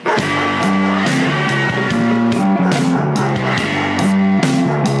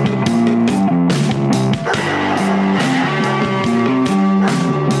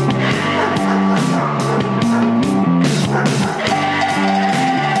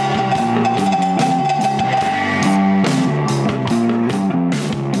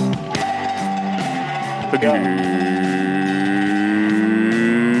Good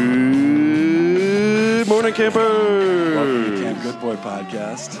morning, campers. Welcome to Camp Good Boy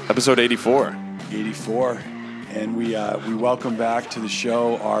Podcast. Episode 84. 84. And we welcome back to the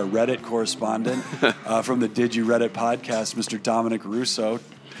show our Reddit correspondent from the Did You Reddit podcast, Mr. Dominic Russo.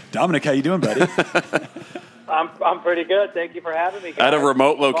 Dominic, how you doing, buddy? I'm pretty good. Thank you for having me, guys. At a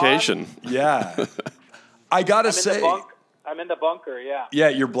remote location. Yeah. I got to say... I'm in the bunker, yeah. Yeah,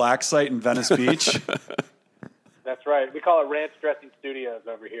 your black site in Venice Beach. That's right. We call it Ranch Dressing Studios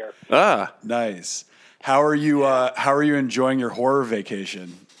over here. Ah. Nice. How are you enjoying your horror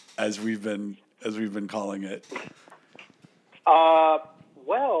vacation, as we've been calling it?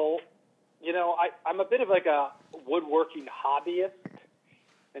 Well, you know, I'm a bit of like a woodworking hobbyist.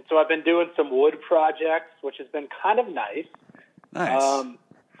 And so I've been doing some wood projects, which has been kind of nice. Nice.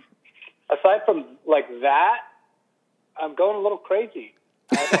 Aside from like that, I'm going a little crazy.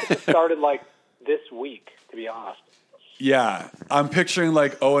 I think it started like this week, to be honest. Yeah, I'm picturing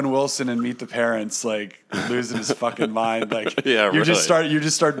like Owen Wilson and Meet the Parents, like losing his fucking mind. Like, Yeah, you just really.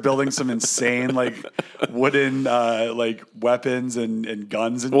 start building some insane like wooden like weapons and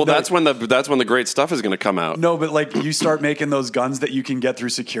guns. And Well, that's when the great stuff is going to come out. no, but like you start making those guns that you can get through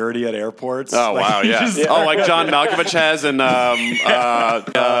security at airports. Oh, Like, wow, you yeah. just Oh, start- like John Malkovich has in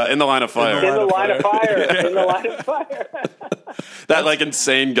In the Line of Fire. In the line of fire. Yeah. In the line of fire. That like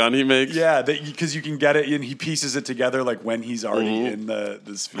insane gun he makes. Yeah, because you can get it, and he pieces it together like when he's already in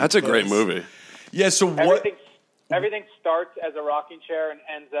this. That's a great movie. Yeah. So what? Everything starts as a rocking chair and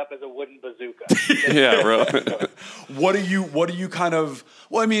ends up as a wooden bazooka. Yeah, really. What do you kind of?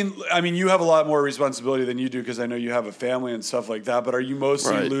 Well, I mean, you have a lot more responsibility than you do because I know you have a family and stuff like that. But are you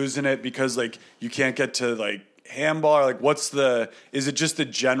mostly Right. losing it because like you can't get to like handball? Or, like, is it just the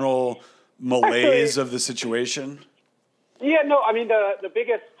general malaise of the situation? Yeah, no, I mean the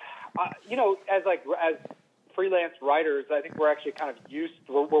biggest, as freelance writers, I think we're actually kind of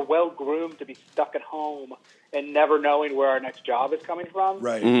we're well groomed to be stuck at home and never knowing where our next job is coming from.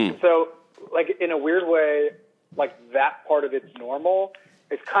 Right. And so, like in a weird way, like that part of it's normal.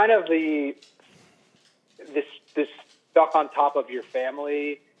 It's kind of this stuck on top of your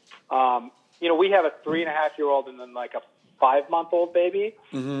family. We have a 3.5-year-old and then like a 5-month-old baby.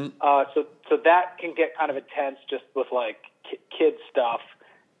 Mm-hmm. So that can get kind of intense just with like kid stuff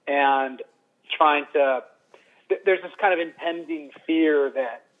and trying to. There's this kind of impending fear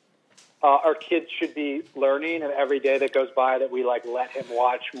that our kids should be learning, and every day that goes by that we like let him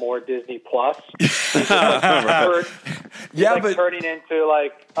watch more Disney Plus. Turning into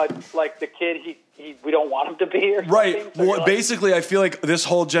like the kid we don't want him to be, or Right. something. So Well, basically, I feel like this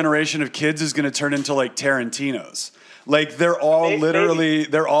whole generation of kids is going to turn into like Tarantino's. Like they're all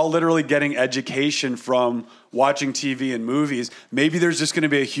literally getting education from watching TV and movies. Maybe there's just going to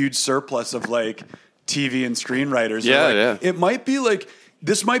be a huge surplus of like TV and screenwriters. Yeah, like, yeah. It might be like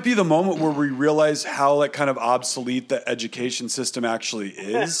this might be the moment where we realize how like kind of obsolete the education system actually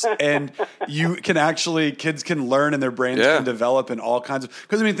is, and kids can learn and their brains can develop in all kinds of.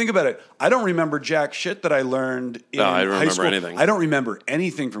 Because I mean, think about it. I don't remember jack shit that I learned in I don't high remember school. anything. I don't remember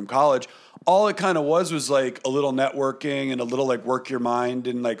anything from college. All it kind of was like a little networking and a little like work your mind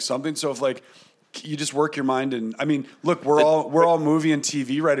and like something. So if like you just work your mind and I mean, look, we're all movie and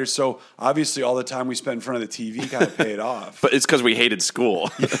TV writers, so obviously all the time we spent in front of the TV kind of paid off. But it's because we hated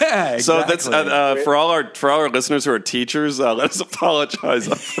school. Yeah, exactly. So that's for all our listeners who are teachers. Let us apologize.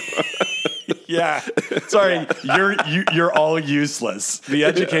 Yeah, sorry, you're all useless. The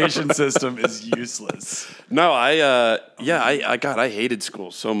education system is useless. No, I hated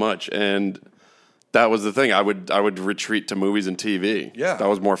school so much, and that was the thing. I would retreat to movies and TV. Yeah, that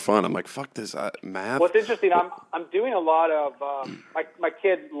was more fun. I'm like, fuck this math. What's interesting, I'm doing a lot of my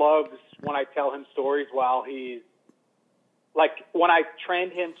kid loves when I tell him stories while he's like when I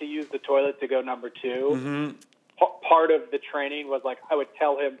trained him to use the toilet to go number 2. Mm-hmm. Part of the training was like I would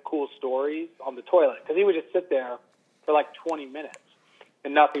tell him cool stories on the toilet because he would just sit there for like 20 minutes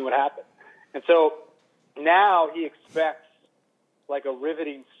and nothing would happen. And so now he expects like a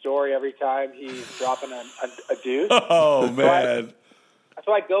riveting story every time he's dropping a deuce. Oh, man.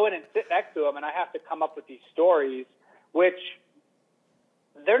 So I go in and sit next to him, and I have to come up with these stories, which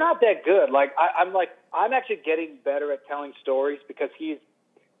they're not that good. Like I'm actually getting better at telling stories because he's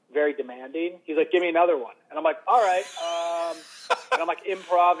very demanding. He's like, give me another one. And I'm like, all right. And I'm like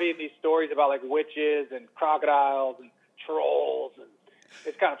improvising these stories about like witches and crocodiles and trolls. And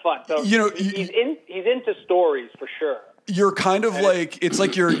it's kind of fun. So he's into stories for sure. You're kind of like, it's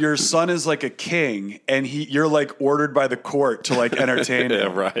like your son is like a king and you're like ordered by the court to like entertain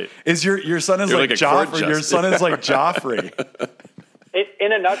him. Yeah, right. Is your son is You're like like a court Joffrey. Your justice. son is like Joffrey.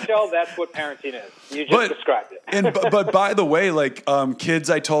 In a nutshell, that's what parenting is. You just described it. but by the way, like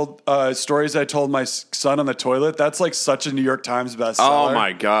kids, I told stories I told my son on the toilet. That's like such a New York Times bestseller. Oh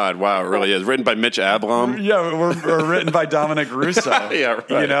my God! Wow, it really is. Written by Mitch Albom. Yeah, we're written by Dominic Russo. Yeah,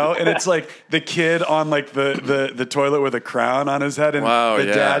 right. You know, and it's like the kid on like the toilet with a crown on his head, and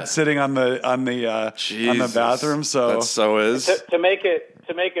the dad sitting on the bathroom. So that so is to make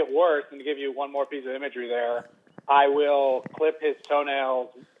it worse, and to give you one more piece of imagery there. I will clip his toenails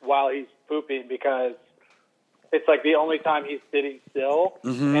while he's pooping because it's like the only time he's sitting still,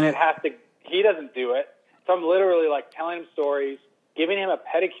 and he doesn't do it. So I'm literally like telling him stories, giving him a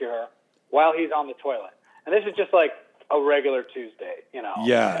pedicure while he's on the toilet. And this is just like a regular Tuesday, you know,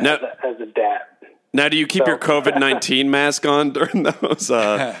 as a dad. Now, do you keep your COVID-19 mask on during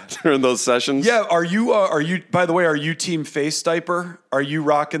those sessions? Yeah. Are you? By the way, are you team face diaper? Are you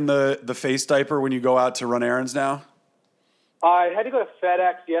rocking the face diaper when you go out to run errands now? I had to go to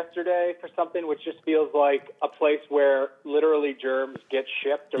FedEx yesterday for something, which just feels like a place where literally germs get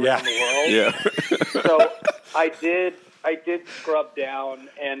shipped around the world. Yeah. So I did scrub down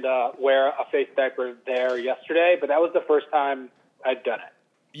and wear a face diaper there yesterday, but that was the first time I'd done it.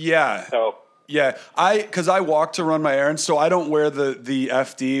 Yeah. So. Yeah, because I walk to run my errands, so I don't wear the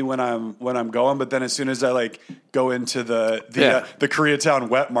FD when I'm going. But then as soon as I like go into the Koreatown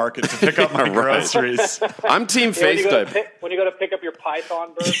wet market to pick up my groceries, I'm team face diaper. When you go to pick up your Python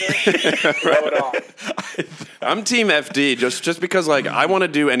burger, throw it on. I'm team FD just because like I want to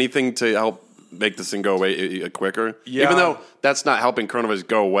do anything to help make this thing go away quicker. Yeah. Even though that's not helping coronavirus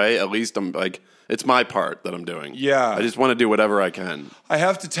go away, at least I'm like. It's my part that I'm doing. Yeah. I just want to do whatever I can. I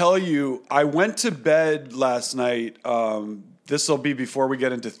have to tell you, I went to bed last night. This will be before we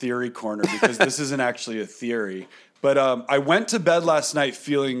get into theory corner because this isn't actually a theory. But I went to bed last night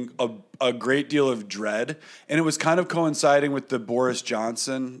feeling a great deal of dread. And it was kind of coinciding with the Boris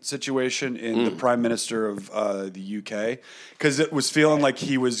Johnson situation in the Prime Minister of the UK. Because it was feeling like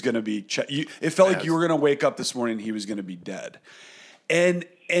he was going to be... it felt like you were going to wake up this morning and he was going to be dead. And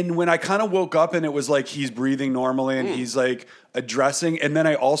when I kind of woke up and it was like he's breathing normally and he's like addressing. And then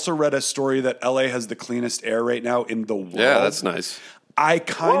I also read a story that LA has the cleanest air right now in the world. Yeah, that's nice. And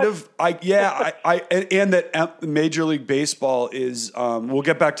that Major League Baseball is, we'll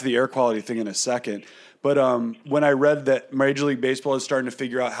get back to the air quality thing in a second. But when I read that Major League Baseball is starting to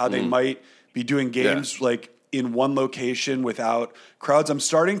figure out how they might be doing games like in one location without crowds, I'm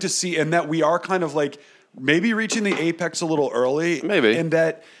starting to see, and that we are kind of like, maybe reaching the apex a little early. Maybe. And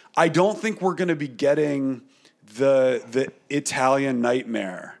that I don't think we're going to be getting the Italian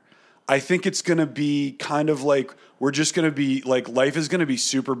nightmare. I think it's going to be kind of like we're just going to be like life is going to be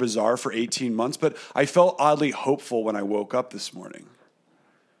super bizarre for 18 months. But I felt oddly hopeful when I woke up this morning.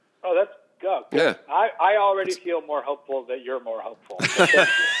 Oh, that's good. Yeah. I already feel more hopeful that you're more hopeful.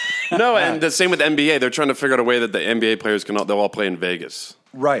 No, and the same with NBA. They're trying to figure out a way that the NBA players they'll all play in Vegas.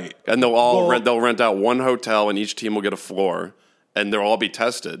 Right. And they'll rent out one hotel and each team will get a floor and they'll all be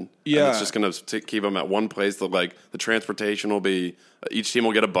tested. Yeah. And it's just going to keep them at one place. The transportation will be, each team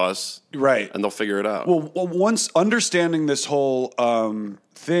will get a bus. Right. And they'll figure it out. Well, once understanding this whole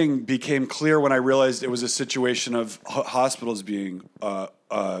thing became clear when I realized it was a situation of hospitals being you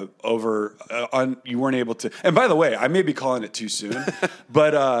weren't able to. And by the way, I may be calling it too soon,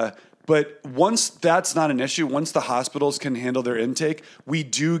 but once that's not an issue, once the hospitals can handle their intake, we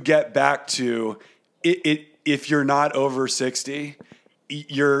do get back to it. If you're not over 60,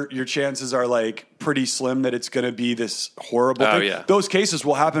 your chances are like pretty slim that it's going to be this horrible thing. Yeah. Those cases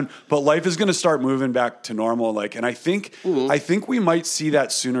will happen, but life is going to start moving back to normal. And I think we might see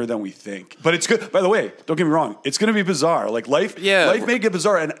that sooner than we think. But it's good. By the way, don't get me wrong. It's going to be bizarre. Like life may get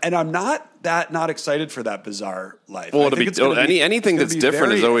bizarre, and I'm not excited for that bizarre life. Well, anything that's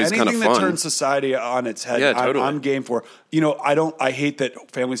different is always kind of fun. Anything that turns society on its head, yeah, totally. I'm game for. I hate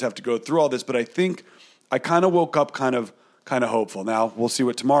that families have to go through all this, but I think I kind of woke up kind of hopeful. Now we'll see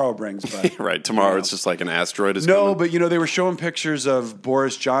what tomorrow brings. But, right, tomorrow it's just like an asteroid is coming. But they were showing pictures of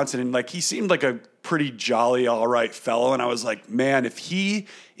Boris Johnson, and like he seemed like a pretty jolly, all right fellow. And I was like, man, if he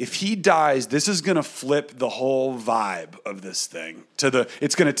dies, this is going to flip the whole vibe of this thing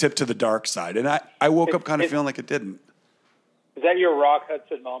it's going to tip to the dark side. And I woke up kind of feeling like it didn't. Is that your Rock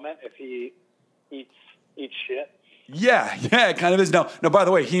Hudson moment? If he eats shit. Yeah, it kind of is. No, by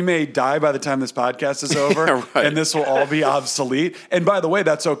the way, he may die by the time this podcast is over, right. And this will all be obsolete. And by the way,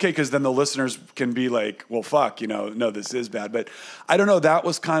 that's okay, because then the listeners can be like, well, fuck, no, this is bad. But I don't know, that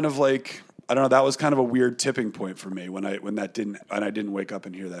was kind of like, that was kind of a weird tipping point for me when I didn't wake up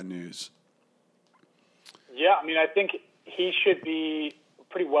and hear that news. Yeah, I mean, I think he should be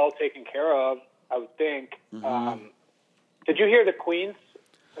pretty well taken care of, I would think. Mm-hmm. Did you hear the Queen's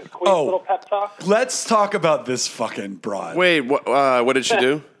Queen's little pep talk. Let's talk about this fucking broad. Wait, what did she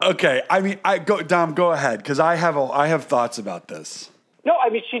do? Okay, I mean, Dom, go ahead, because I have thoughts about this. No, I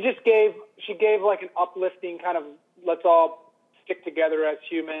mean, she gave like an uplifting kind of let's all stick together as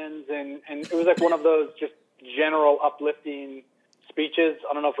humans, and it was like one of those just general uplifting speeches.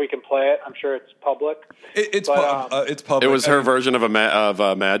 I don't know if we can play it. I'm sure it's public. It's public. It was her version of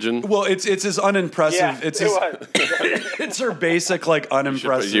Imagine. Well, it's as unimpressive. Yeah, it's it was. it's her basic like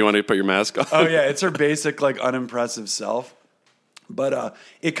unimpressive. Do you want to put your mask on? Oh yeah, it's her basic like unimpressive self. But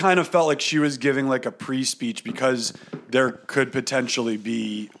it kind of felt like she was giving like a pre-speech because there could potentially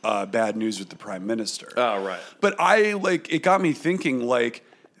be bad news with the prime minister. Oh right. But it got me thinking like.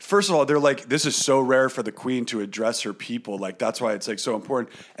 First of all, they're like, this is so rare for the queen to address her people. Like, that's why it's like so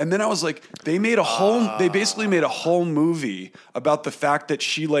important. And then I was like, they basically made a whole movie about the fact that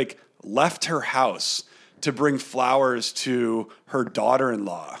she like left her house to bring flowers to her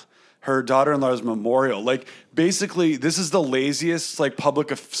daughter-in-law. Her daughter-in-law's memorial. Like, basically, this is the laziest like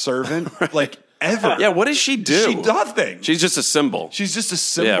public servant like ever. Yeah, what does she do? Nothing. She's just a symbol. She's just a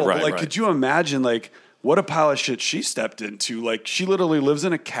symbol. Yeah, right, but like, right. could you imagine like what a pile of shit she stepped into? Like, she literally lives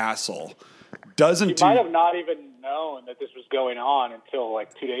in a castle. She might have not even known that this was going on until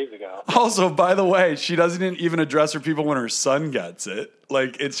like 2 days ago. Also, by the way, she doesn't even address her people when her son gets it.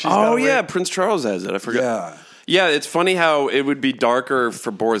 Like, Prince Charles has it. I forgot. Yeah. Yeah, it's funny how it would be darker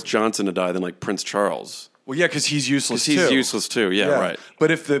for Boris Johnson to die than like Prince Charles. Well, yeah, because he's useless too. He's useless too. Yeah, right. But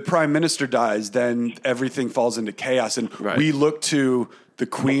if the prime minister dies, then everything falls into chaos, and we look to the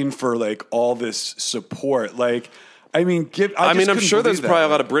queen for like all this support. Like, I mean, I'm sure there's probably a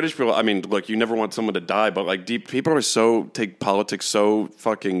lot of British people. I mean, look, you never want someone to die, but like, people are take politics so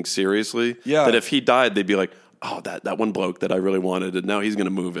fucking seriously that if he died, they'd be like, oh, that one bloke that I really wanted, and now he's going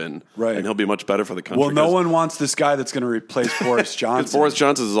to move in, right? And he'll be much better for the country. Well, no one wants this guy that's going to replace Boris Johnson. Because Boris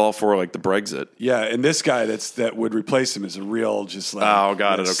Johnson is all for like the Brexit. Yeah, and this guy that would replace him is a real just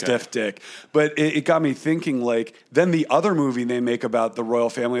like stiff dick. But it got me thinking. Like, then the other movie they make about the royal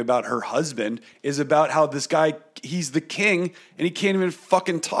family, about her husband, is about how this guy, he's the king and he can't even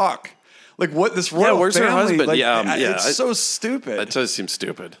fucking talk. Like, what this royal where's family? her husband? Like, it's so stupid. That does seem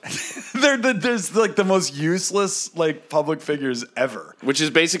stupid. There's like the most useless like public figures ever. Which is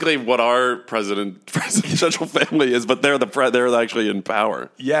basically what our presidential family is, but they're actually in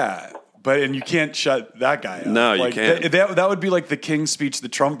power. Yeah. And you can't shut that guy up. No, like, you can't. That would be like the King's Speech, the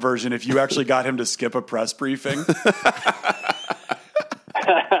Trump version, if you actually got him to skip a press briefing.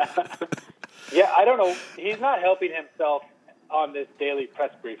 Yeah, I don't know. He's not helping himself on this daily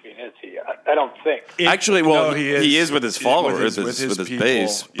press briefing, is he? I don't think. He is with his followers, with his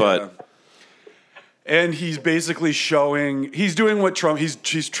base, but. And he's basically he's doing what Trump,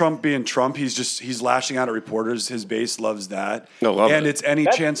 he's Trump being Trump. He's lashing out at reporters. His base loves that. It's any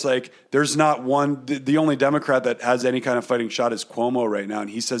chance, like, there's not one, the only Democrat that has any kind of fighting shot is Cuomo right now. And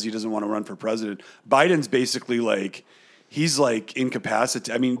he says he doesn't want to run for president. Biden's basically like, he's like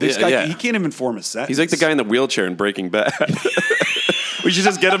incapacitated. I mean, this guy, he can't even form a sentence. He's like the guy in the wheelchair in Breaking Bad. We should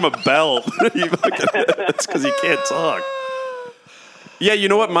just get him a belt. It's because he can't talk. Yeah, you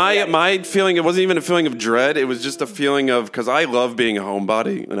know what? My feeling, it wasn't even a feeling of dread. It was just a feeling of, because I love being a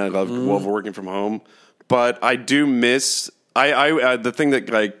homebody and I love working from home. But I do miss, the thing that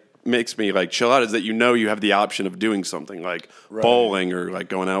like makes me like chill out is that you have the option of doing something like bowling or like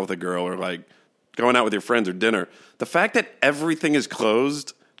going out with a girl or like going out with your friends or dinner. The fact that everything is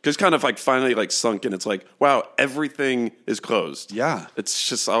closed just kind of like finally like sunk in. It's like, wow, everything is closed. Yeah. It's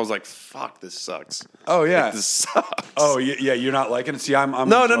just, I was like, fuck, this sucks. Oh, yeah. Like, this sucks. Oh, yeah, you're not liking it? See, I'm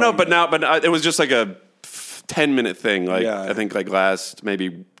No, but it was just like a 10-minute thing. Like, I think like last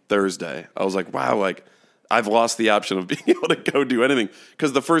maybe Thursday, I was like, wow, like I've lost the option of being able to go do anything.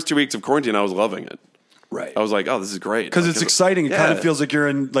 Because the first 2 weeks of quarantine, I was loving it. Right. I was like, oh, this is great. Because it's exciting. It kind of feels like you're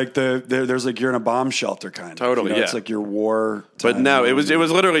in like there's like you're in a bomb shelter kind of. Totally, you know, It's like your war time. But no, it was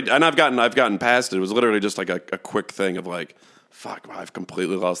literally, and I've gotten past it. It was literally just like a quick thing of like, fuck, I've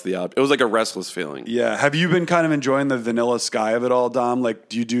completely lost the option. It was like a restless feeling. Yeah. Have you been kind of enjoying the vanilla sky of it all, Dom? Like,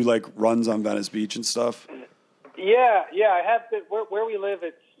 do you do like runs on Venice Beach and stuff? Yeah, I have been, where we live,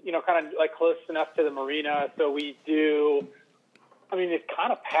 it's, kind of like close enough to the marina. So we do, I mean, it's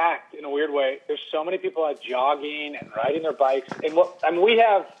kind of packed in a weird way. There's so many people out jogging and riding their bikes. And we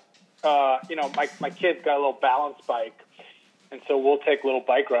have, my kid's got a little balance bike. And so we'll take little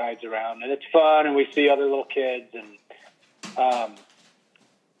bike rides around and it's fun. And we see other little kids and,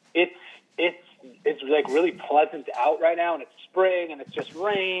 it's like really pleasant out right now and it's spring and it's just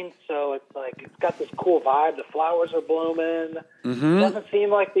rain. So it's like, it's got this cool vibe. The flowers are blooming. Mm-hmm. It doesn't seem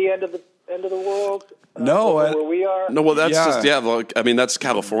like the end of end of the world? No, where we are. No, well, that's Yeah. just like, I mean, that's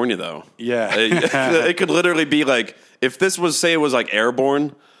California though. Yeah. it could literally be like if this was, say, it was like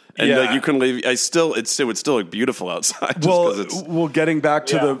airborne, and Yeah. you couldn't leave. It would still look beautiful outside. Just Well, 'cause it's getting back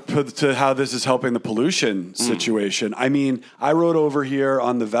to Yeah. to how this is helping the pollution situation. I mean, I rode over here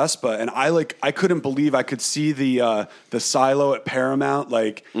on the Vespa, and I couldn't believe I could see the silo at Paramount,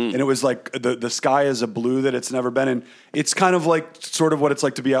 and it was like the sky is a blue that it's never been in. It's kind of like sort of what it's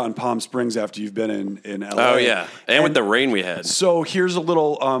like to be out in Palm Springs after you've been in LA. oh yeah, and with the rain we had. So here's a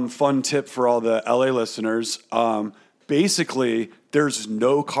little fun tip for all the LA listeners. Basically, there's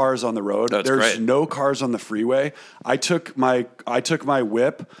no cars on the road. That's There's great. no cars on the freeway. I took my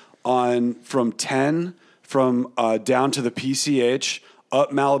whip on from 10 down to the PCH,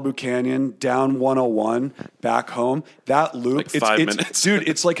 up Malibu Canyon, down 101, back home. That loop, Like 5 minutes. dude.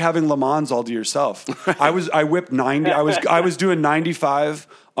 It's like having Le Mans all to yourself. I whipped 90. I was doing 95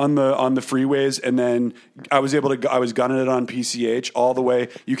 on the freeways, and then I was gunning it on PCH all the way.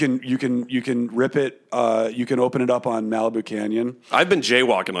 You can rip it. You can open it up on Malibu Canyon. I've been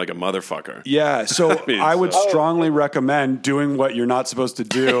jaywalking like a motherfucker. Yeah, so mean, I would strongly recommend doing what you're not supposed to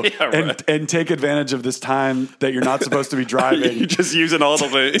do Yeah, right. and take advantage of this time that you're not supposed to be driving You're just using all the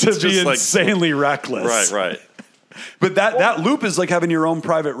things to be just like insanely reckless. right. But that loop is like having your own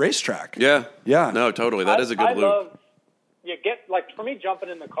private racetrack. Yeah, Yeah. No, totally. That is a good I loop. love, for me, jumping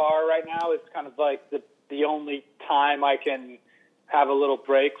in the car right now is kind of like the only time I can have a little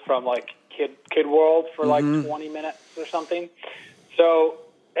break from like kid world for like 20 minutes or something. So,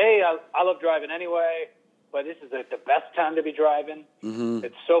 I love driving anyway, but this is the best time to be driving.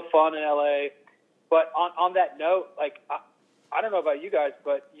 It's so fun in LA. But on that note, like I don't know about you guys,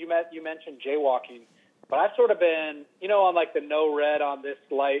 but you mentioned jaywalking. But I've sort of been, on like the no red on this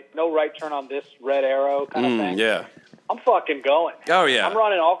light, no right turn on this red arrow kind of thing. Yeah. I'm fucking going. Oh, yeah. I'm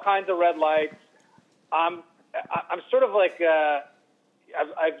running all kinds of red lights. I'm sort of like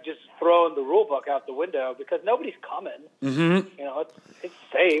I've just thrown the rule book out the window because nobody's coming. Mm-hmm. It's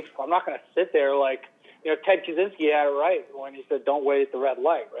safe. I'm not going to sit there like Ted Kaczynski had it right when he said, "Don't wait at the red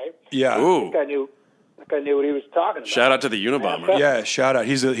light." Right? Yeah. Ooh. I knew what he was talking about. Shout out to the Unabomber. Yeah, shout out.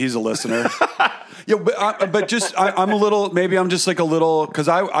 He's a listener. Yeah, but just I'm a little. Maybe I'm just like a little because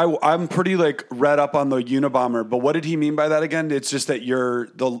I'm pretty like read up on the Unabomber. But what did he mean by that again? It's just that you're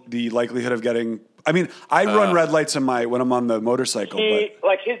the likelihood of getting. I mean, I run red lights when I'm on the motorcycle.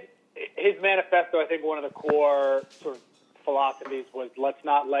 Like his manifesto. I think one of the core sort of philosophies was let's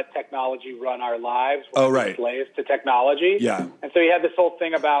not let technology run our lives. Oh, right. Slaves to technology. Yeah. And so he had this whole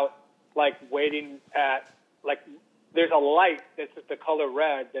thing about like waiting at like there's a light that's the color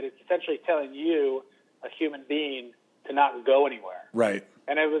red that is essentially telling you, a human being, to not go anywhere. Right.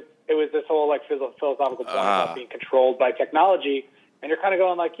 And it was this whole like philosophical point about being controlled by technology. And you're kind of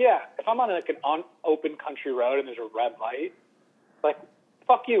going like, yeah, if I'm on like an open country road and there's a red light, like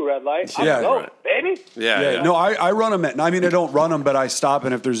fuck you, red light. I'm Yeah, going, right. baby. Yeah. No, I run them. I mean, I don't run them, but I stop,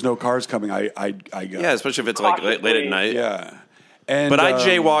 and if there's no cars coming, I go. Yeah, especially if it's like late at night. Yeah. And, But I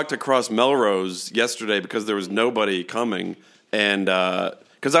jaywalked across Melrose yesterday because there was nobody coming, and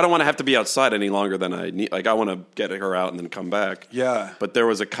because I don't want to have to be outside any longer than I need. Like I want to get her out and then come back. Yeah. But there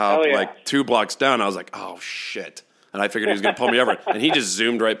was a cop Oh, yeah. like 2 blocks down. I was like, oh shit, and I figured he was going to pull me over, and he just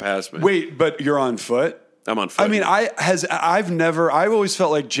zoomed right past me. Wait, but you're on foot? I'm on foot. I mean, I've always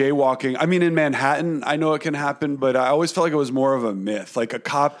felt like jaywalking. I mean, in Manhattan, I know it can happen, but I always felt like it was more of a myth. Like a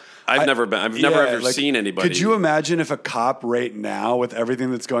cop. I've never ever seen anybody. Could you imagine if a cop right now, with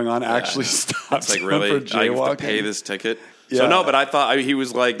everything that's going on, actually stops It's like him really, for I have jaywalking? to pay this ticket. Yeah. So no, but I thought he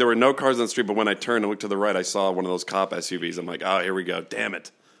was like there were no cars on the street. But when I turned and looked to the right, I saw one of those cop SUVs. I'm like, oh, here we go. Damn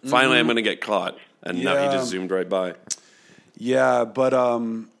it! Finally, I'm going to get caught. And no, he Yeah. just zoomed right by. Yeah, but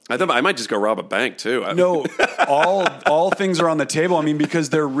I thought I might just go rob a bank too. no, all things are on the table. I mean, because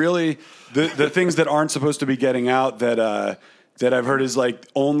they're really the things that aren't supposed to be getting out that I've heard is like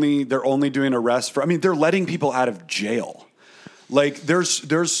they're only doing arrests for. I mean, they're letting people out of jail. Like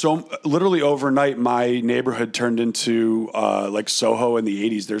there's so literally overnight, my neighborhood turned into like Soho in the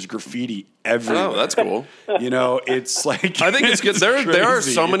 '80s. There's graffiti everywhere. Oh, that's cool. It's like I think it's good. There are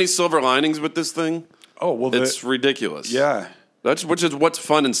crazy. so many silver linings with this thing. Oh well, It's ridiculous. yeah. Which is what's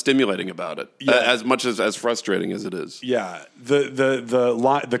fun and stimulating about it. Yeah. As much as frustrating as it is. Yeah,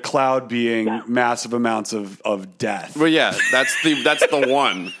 the cloud being massive amounts of death. Well, yeah, that's the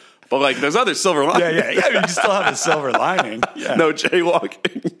one. But like, there's other silver linings. Yeah. You still have a silver lining. Yeah, No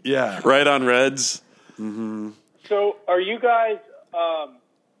jaywalking. yeah. Right on reds. So are you guys,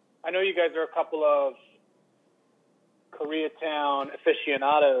 I know you guys are a couple of Koreatown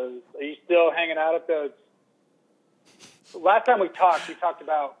aficionados. Are you still hanging out at those? Last time we talked, you talked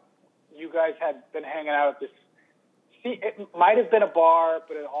about you guys had been hanging out at this. See, it might have been a bar,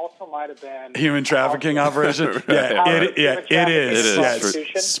 but it also might have been human trafficking operation. Yeah, it is. It is.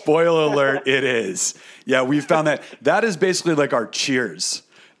 Yes. Spoiler alert, it is. Yeah, we found that is basically like our Cheers.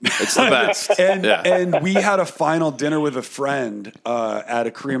 It's the best. And we had a final dinner with a friend at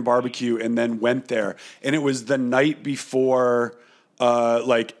a Korean barbecue, and then went there, and it was the night before.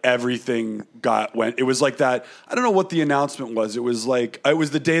 Like everything went. It was like that. I don't know what the announcement was. It was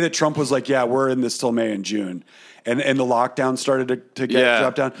the day that Trump was like, "Yeah, we're in this till May and June," and the lockdown started to get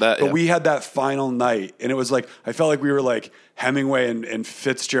dropped down. But we had that final night, and it was like I felt like we were like Hemingway and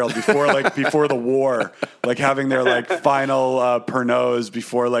Fitzgerald before the war, like having their like final Pernots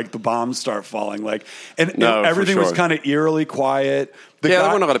before like the bombs start falling. Like and everything was kind of eerily quiet. There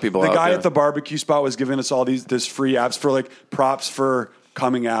weren't a lot of people. The guy at the barbecue spot was giving us all this free apps for like props for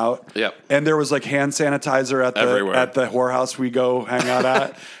coming out. Yep. And there was like hand sanitizer at the whorehouse we go hang out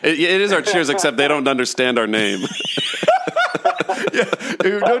at. It is our Cheers, except they don't understand our name. Yeah.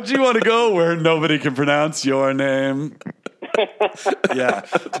 Don't you want to go where nobody can pronounce your name? Yeah,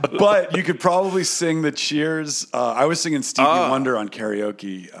 but you could probably sing the Cheers. I was singing Stevie Wonder on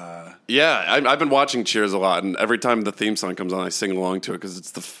karaoke. I've been watching Cheers a lot, and every time the theme song comes on, I sing along to it because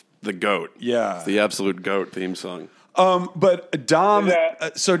it's the GOAT. Yeah, it's the absolute GOAT theme song. But Dom,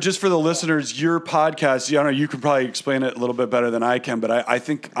 so just for the listeners, your podcast, you can probably explain it a little bit better than I can, but I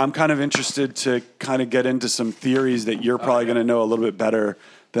think I'm kind of interested to kind of get into some theories that you're probably going to know a little bit better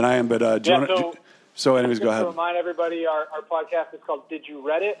than I am. But So anyways, go ahead. To remind everybody, our podcast is called Did You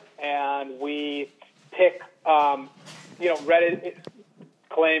Reddit? And we pick, Reddit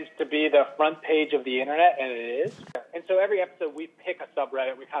claims to be the front page of the internet, and it is. And so every episode we pick a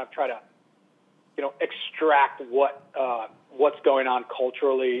subreddit. We kind of try to, extract what's going on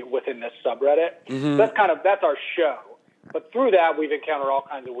culturally within this subreddit. Mm-hmm. That's our show. But through that, we've encountered all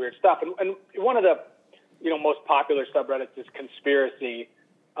kinds of weird stuff. And one of the, most popular subreddits is conspiracy.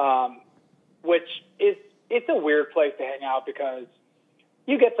 Which it's a weird place to hang out because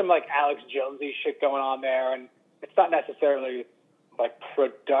you get some like Alex Jonesy shit going on there, and it's not necessarily like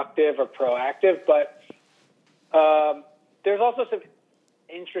productive or proactive, but there's also some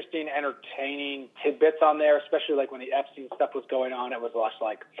interesting, entertaining tidbits on there, especially like when the Epstein stuff was going on. It was less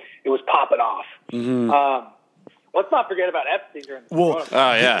like it was popping off. Mm-hmm. Let's not forget about Epstein during the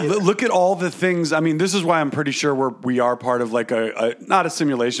Look at all the things. I mean, this is why I'm pretty sure we are part of like a not a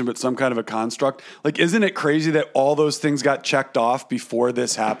simulation, but some kind of a construct. Like, isn't it crazy that all those things got checked off before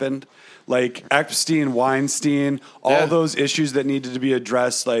this happened? Like Epstein, Weinstein, all those issues that needed to be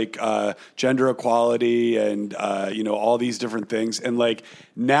addressed, like gender equality and all these different things. And like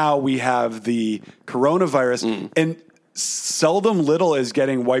now we have the coronavirus and seldom little is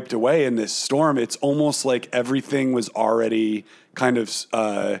getting wiped away in this storm. It's almost like everything was already kind of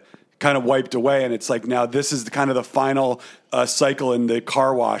wiped away, and it's like now this is the final cycle in the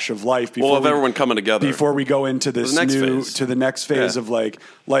car wash of life. Of everyone coming together before we go into this the next phase of like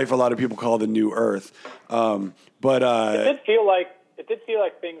life. A lot of people call the new Earth. But it did feel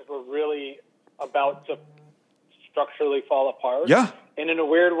like things were really about to structurally fall apart. Yeah. And in a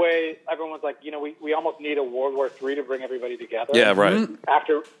weird way, everyone was like, we almost need a World War III to bring everybody together. Yeah, right.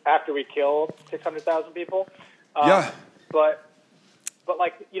 After we killed 600,000 people. But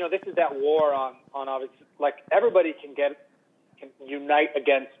like, this is that war on obviously, like everybody can unite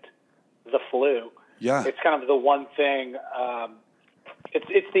against the flu. Yeah. It's kind of the one thing.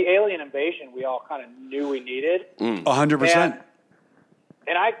 It's the alien invasion we all kind of knew we needed. 100%.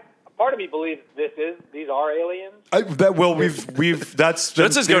 And part of me believes these are aliens. Let's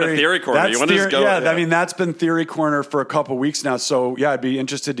just go to Theory Corner. You want to just go? Yeah, I mean that's been Theory Corner for a couple weeks now. So yeah, I'd be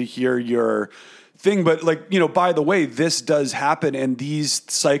interested to hear your thing. But like by the way, this does happen, and these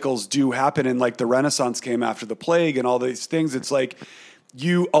cycles do happen, and like the Renaissance came after the plague, and all these things. It's like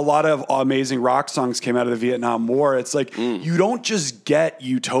a lot of amazing rock songs came out of the Vietnam War. It's like you don't just get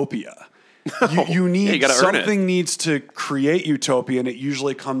utopia. You need something needs to create utopia, and it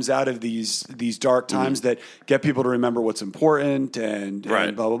usually comes out of these dark times that get people to remember what's important and blah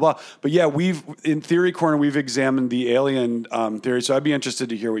blah blah. But yeah, in Theory Corner we've examined the alien theory, so I'd be interested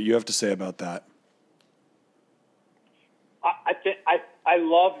to hear what you have to say about that. I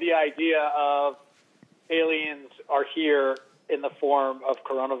love the idea of aliens are here in the form of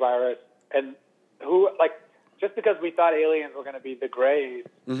coronavirus, and just because we thought aliens were going to be the Greys,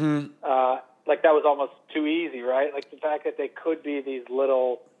 like that was almost too easy, right? Like the fact that they could be these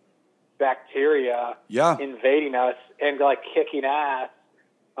little bacteria invading us and like kicking ass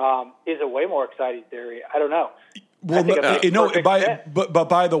is a way more exciting theory. I don't know. Well, but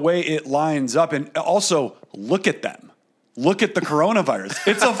by the way, it lines up, and also look at them. look at the coronavirus.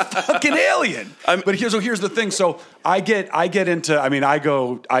 It's a fucking alien. But here's the thing. So I get into, I mean, I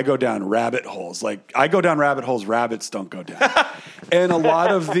go down rabbit holes. Like I go down rabbit holes rabbits don't go down. And a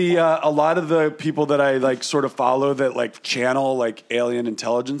lot of the people that I like sort of follow that like channel like alien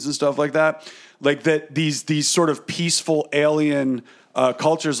intelligence and stuff like that, like that these sort of peaceful alien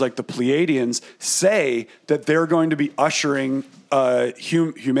cultures like the Pleiadians say that they're going to be ushering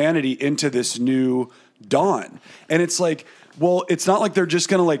humanity into this new dawn. And it's like, well, it's not like they're just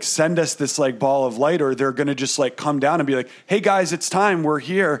going to like send us this like ball of light, or they're going to just like come down and be like, hey guys, it's time, we're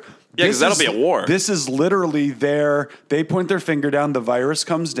here. Yeah, because that'll be a war. This is literally they point their finger down, the virus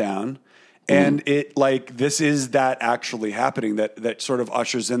comes down, and it like, this is that actually happening, that sort of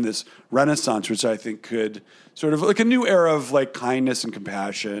ushers in this renaissance, which I think could sort of like a new era of like kindness and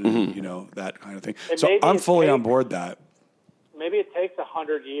compassion, and, you know, that kind of thing. And so I'm fully on board that. Maybe it takes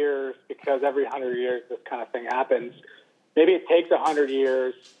 100 years, because every 100 years this kind of thing happens. Maybe it takes 100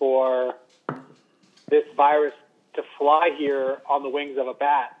 years for this virus to fly here on the wings of a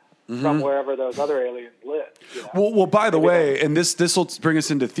bat from wherever those other aliens live. You know? Well, by the way, and this will bring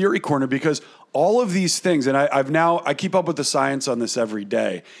us into Theory Corner, because all of these things, and I keep up with the science on this every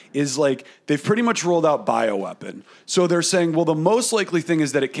day, is like they've pretty much rolled out bioweapon. So they're saying, well, the most likely thing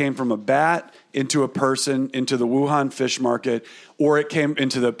is that it came from a bat into a person, into the Wuhan fish market, or it came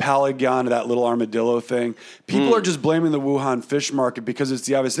into the Palagon, that little armadillo thing. People are just blaming the Wuhan fish market because it's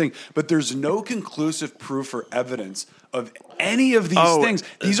the obvious thing, but there's no conclusive proof or evidence of any of these things.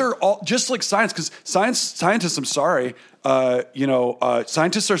 These are all just like science, because scientists, I'm sorry,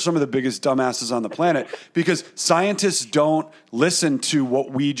 scientists are some of the biggest dumbasses on the planet, because scientists don't listen to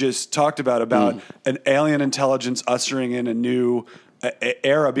what we just talked about an alien intelligence ushering in a new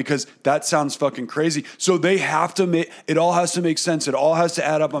era, because that sounds fucking crazy. So they have to make it all has to make sense. It all has to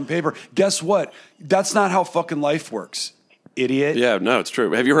add up on paper. Guess what? That's not how fucking life works, idiot. Yeah, no, it's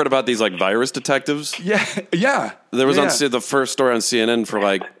true. Have you heard about these like virus detectives? Yeah. There was the first story on CNN for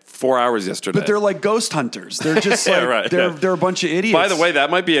like 4 hours yesterday. But they're like ghost hunters. They're just like they're a bunch of idiots. By the way, that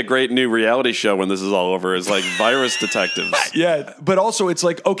might be a great new reality show when this is all over. Is like virus detectives. Yeah, but also it's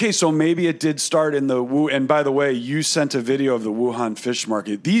like, okay, so maybe it did start in the and by the way, you sent a video of the Wuhan fish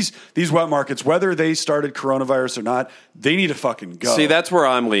market. These wet markets, whether they started coronavirus or not, they need to fucking go. See, that's where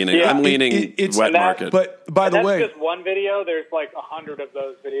I'm leaning. Yeah. I'm leaning wet market. But by the way, that's just one video. There's like 100 of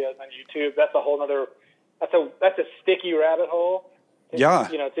those videos on YouTube. That's a whole nother. That's a sticky rabbit hole.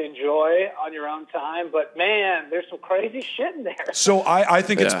 To enjoy on your own time. But, man, there's some crazy shit in there. So I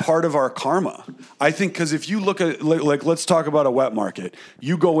think it's part of our karma. I think because if you look at, like, let's talk about a wet market.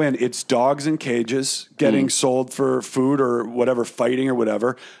 You go in, it's dogs in cages getting sold for food or whatever, fighting or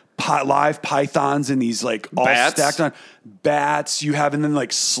whatever. Live pythons in these like all stacked on bats you have, and then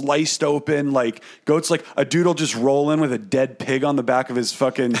like sliced open like goats. Like a dude will just roll in with a dead pig on the back of his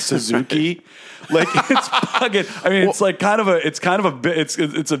fucking Suzuki. Like it's fucking. I mean, it's like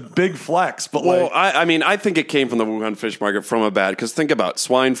it's a big flex. But I think it came from the Wuhan fish market from a bat, because think about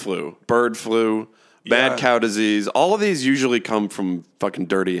swine flu, bird flu, mad cow disease. All of these usually come from fucking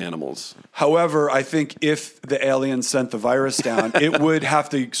dirty animals. However, I think if the aliens sent the virus down, it would have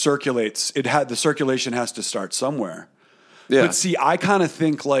to circulate. The circulation has to start somewhere. Yeah. But see, I kind of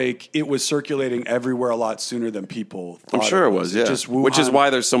think like it was circulating everywhere a lot sooner than people thought. I'm sure it was, yeah. Just Wuhan. Which is why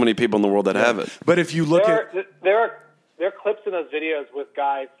there's so many people in the world that have it. But if you look there are clips in those videos with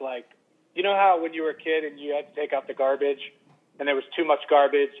guys like, you know how when you were a kid and you had to take out the garbage and there was too much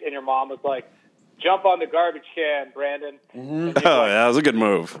garbage and your mom was like, jump on the garbage can, Brandon. Mm-hmm. That was a good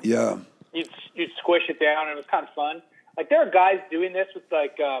move. Yeah. You'd squish it down, and it was kind of fun. Like, there are guys doing this with,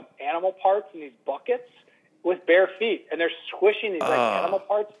 like, animal parts in these buckets with bare feet, and they're squishing these, like, animal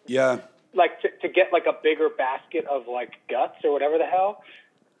parts. Yeah. Like, to get, like, a bigger basket of, like, guts or whatever the hell.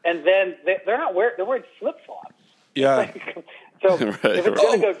 And then they're wearing flip-flops. Yeah. So if it's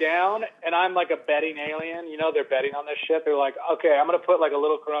going to go down, and I'm, like, a betting alien, they're betting on this shit. They're like, okay, I'm going to put, like, a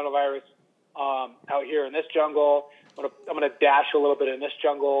little coronavirus out here in this jungle. I'm gonna dash a little bit in this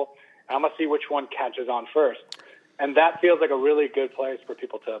jungle, and I'm gonna see which one catches on first. And that feels like a really good place for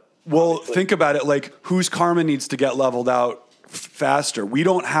people to. Well, think about it. Like, whose karma needs to get leveled out faster? We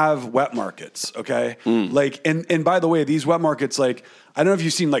don't have wet markets, okay? Like, and by the way, these wet markets, like, I don't know if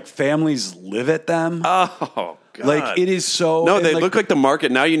you've seen like families live at them. Oh. God. Like it is so. No, they look like the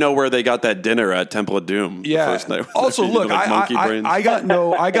market. Now you know where they got that dinner at Temple of Doom. Yeah. The first night. Also, look, I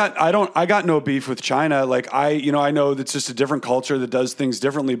got no beef with China. Like I know that's just a different culture that does things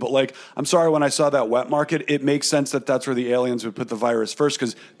differently. But like, I'm sorry, when I saw that wet market, it makes sense that that's where the aliens would put the virus first,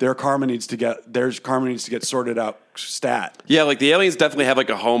 because their karma needs to get sorted out. Stat. Yeah, like the the aliens definitely have like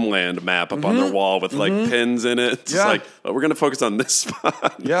a homeland map up on their wall with like pins in it. It's just like, oh, we're gonna focus on this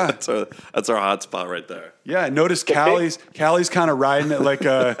spot. Yeah. that's our hot spot right there. Yeah, notice Callie's kind of riding it like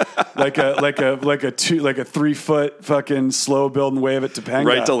a 3 foot fucking slow build and wave at Topanga.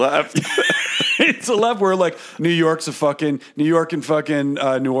 Right to left. It's a left where like New York and fucking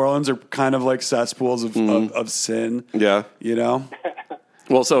New Orleans are kind of like cesspools of sin. Yeah. You know?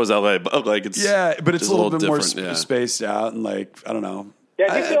 Well, so is LA, but like it's but it's a little bit more different, spaced out and like, I don't know.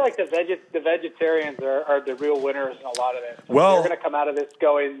 Yeah, I do feel like the vegetarians are the real winners in a lot of this. Well, they're going to come out of this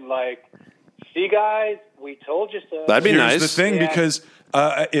going like, see, guys, we told you so. That'd be nice. Here's the thing, because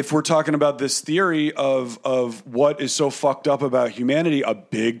if we're talking about this theory of what is so fucked up about humanity, a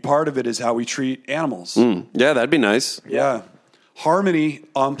big part of it is how we treat animals. Yeah, that'd be nice. Yeah. Harmony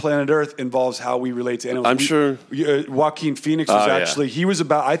on planet Earth involves how we relate to animals. I'm sure. Joaquin Phoenix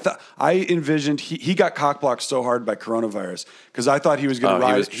was I envisioned he got cockblocked so hard by coronavirus because I thought he was going to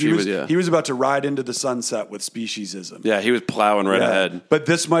ride. He was about to ride into the sunset with speciesism. Yeah, he was plowing right ahead. But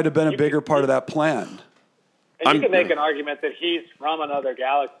this might have been a bigger part of that plan. And you can make an argument that he's from another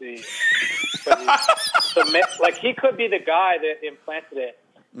galaxy. Like he could be the guy that implanted it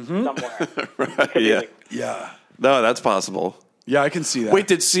somewhere. Right, Yeah. No, that's possible. Yeah, I can see that. Wait,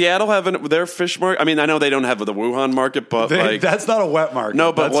 did Seattle have their fish market? I mean, I know they don't have the Wuhan market, but that's not a wet market.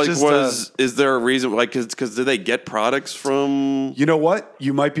 No, but that's like, is there a reason? Like, because do they get products from? You know what?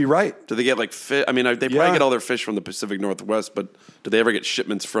 You might be right. Do they get like fish? I mean, they probably get all their fish from the Pacific Northwest, but do they ever get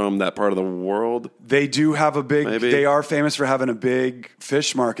shipments from that part of the world? They do have a big. Maybe. They are famous for having a big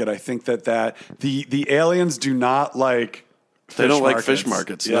fish market. I think that the aliens do not like. They don't markets. like fish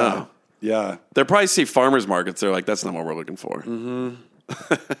markets. Yeah. No. Yeah. They'll probably see farmers markets. They're like, that's not what we're looking for.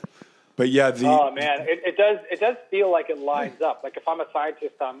 But yeah, oh man, it does feel like it lines up. Like if I'm a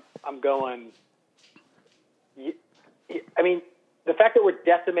scientist, I'm going. I mean, the fact that we're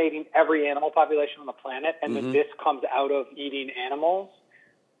decimating every animal population on the planet, and that this comes out of eating animals,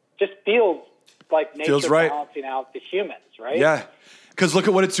 just feels like nature balancing out the humans, right? Yeah, because look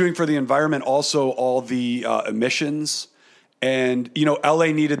at what it's doing for the environment. Also, all the emissions. And,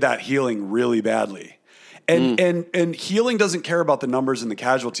 LA needed that healing really badly. And healing doesn't care about the numbers and the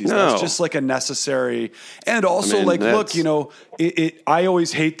casualties. No. That's just like a necessary. And also, look, I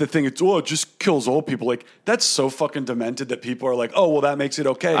always hate the thing. It just kills old people. Like, that's so fucking demented that people are like, oh, well, that makes it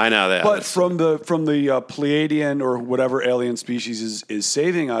okay. I know that. But from the Pleiadian or whatever alien species is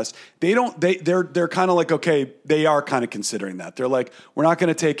saving us, they're kind of like, okay, they are kind of considering that. They're like, we're not going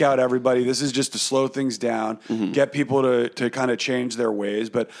to take out everybody. This is just to slow things down, get people to kind of change their ways.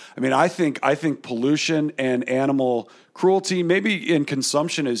 But I mean, I think pollution and animal cruelty, maybe in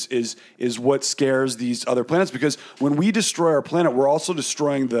consumption, is what scares these other planets, because when we destroy our planet, we're also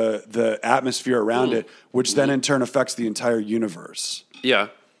destroying the atmosphere around it, which then in turn affects the entire universe. Yeah.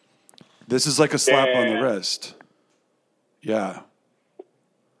 This is like a slap on the wrist. Yeah.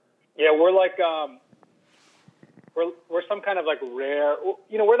 Yeah, we're like we're some kind of like rare.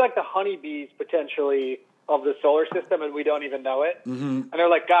 We're like the honeybees potentially of the solar system, and we don't even know it. And they're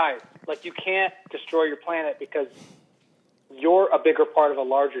like, guys, like you can't destroy your planet because you're a bigger part of a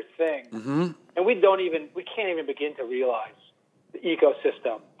larger thing, and we can't even begin to realize the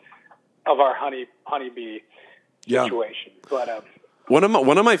ecosystem of our honeybee situation. But one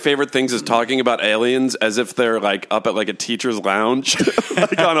of my favorite things is talking about aliens as if they're like up at like a teacher's lounge,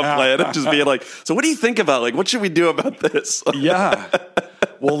 like on a planet, just being like, so what do you think about, like, what should we do about this? Yeah.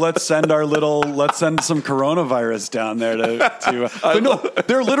 Well, let's send some coronavirus down there but no,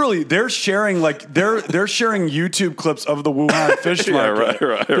 they're sharing YouTube clips of the Wuhan fish market.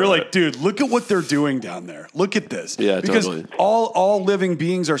 Right. They're like, dude, look at what they're doing down there. Look at this. Yeah, because totally. all living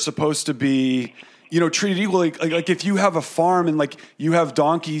beings are supposed to be, treated equally. Like if you have a farm and like you have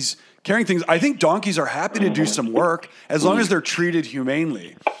donkeys carrying things, I think donkeys are happy to do some work as long as they're treated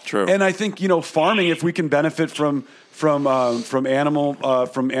humanely. True. And I think, farming, if we can benefit from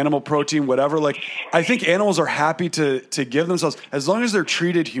animal protein, whatever. Like, I think animals are happy to give themselves as long as they're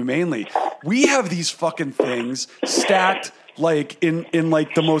treated humanely. We have these fucking things stacked like in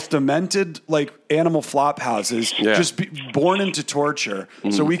like the most demented like animal flop houses, born into torture,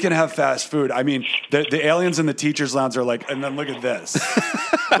 so we can have fast food. I mean, the aliens in the teachers' lounge are like, and then look at this.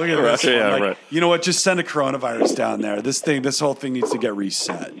 Look at this. Right. You know what? Just send a coronavirus down there. This whole thing needs to get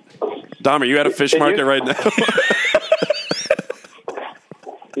reset. Dom, are you at a fish market right now?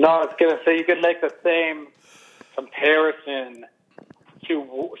 No, I was going to say you could make the same comparison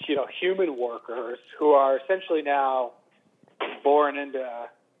to human workers who are essentially now born into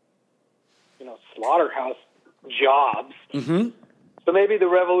slaughterhouse jobs. So maybe the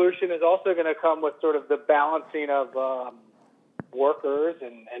revolution is also going to come with sort of the balancing of workers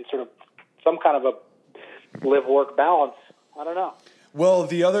and sort of some kind of a live-work balance. I don't know. Well,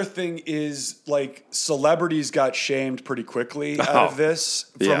 the other thing is, like, celebrities got shamed pretty quickly out of this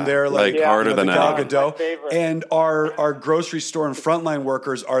from their harder than the Gal ever. Gadot. And our grocery store and frontline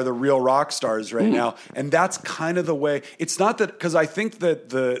workers are the real rock stars right now, and that's kind of the way. It's not that, because I think that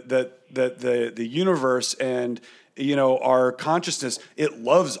the universe and our consciousness, it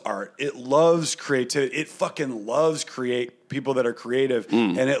loves art, it loves creativity, it fucking loves people that are creative,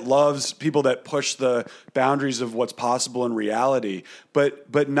 and it loves people that push the boundaries of what's possible in reality,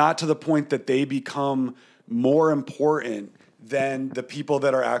 but not to the point that they become more important than the people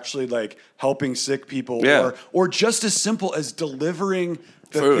that are actually like helping sick people, or just as simple as delivering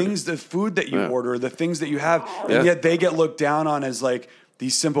the food that you order, the things that you have, and yet they get looked down on as like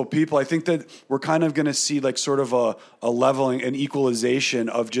these simple people. I think that we're kind of going to see like sort of a leveling, an equalization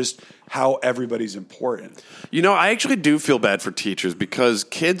of just how everybody's important. I actually do feel bad for teachers because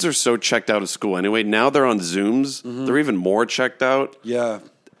kids are so checked out of school anyway. Now they're on Zooms. They're even more checked out. Yeah.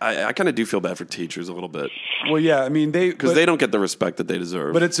 I kind of do feel bad for teachers a little bit. Well, yeah, I mean, because they don't get the respect that they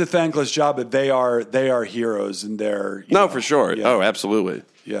deserve. But it's a thankless job, but they are heroes, and they're for sure. Yeah. Oh, absolutely.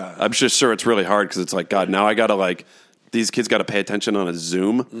 Yeah, I'm just sure it's really hard because it's like, God, now I gotta like. These kids got to pay attention on a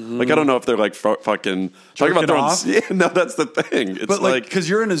Zoom. Like, I don't know if they're like fucking talking about throwing off. Yeah, no, that's the thing. It's but like, because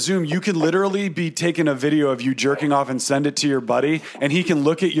you're in a Zoom, you could literally be taking a video of you jerking off and send it to your buddy, and he can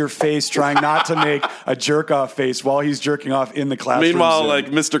look at your face trying not to make a jerk off face while he's jerking off in the classroom. Meanwhile, Zoom. like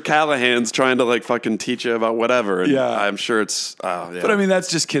Mr. Callahan's trying to like fucking teach you about whatever. And I'm sure it's. But I mean,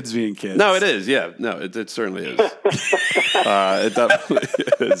 that's just kids being kids. No, it is. Yeah, no, it certainly is. It definitely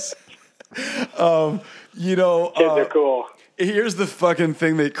is. Kids are cool. Here's the fucking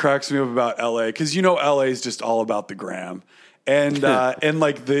thing that cracks me up about LA, because LA is just all about the gram. And and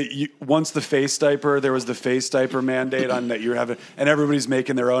like once the face diaper, there was the face diaper mandate on that you're having, and everybody's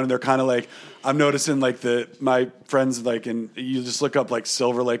making their own, and they're kind of like, I'm noticing like my friends like, and you just look up like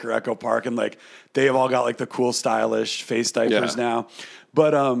Silver Lake or Echo Park, and like they have all got like the cool stylish face diapers now.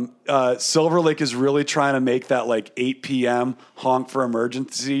 But Silver Lake is really trying to make that like 8 p.m. honk for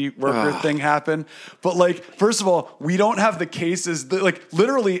emergency worker thing happen. But like, first of all, we don't have the cases that, like,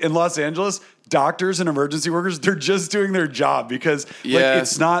 literally in Los Angeles, doctors and emergency workers, they're just doing their job because like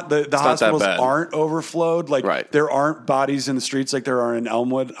it's not the hospitals aren't overflowed. Like there aren't bodies in the streets like there are in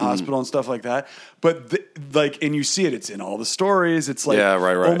Elmwood Hospital and stuff like that. But and you see it's in all the stories. It's like,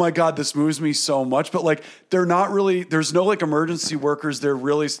 oh my God, this moves me so much. But like, they're not really, there's no like emergency workers.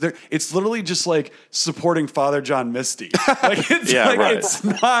 It's literally just like supporting Father John Misty. Like it's it's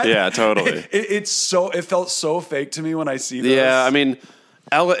not. Yeah, totally. It felt so fake to me when I see this. Yeah, I mean,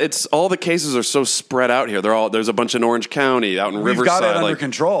 it's all the cases are so spread out here. There's a bunch in Orange County, out in Riverside. We've got it under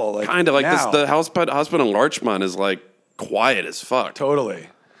control. Like, kind of like this. The hospital in Larchmont is like quiet as fuck. Totally.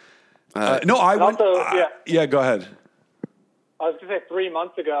 No, I went. Also, yeah, go ahead. I was going to say 3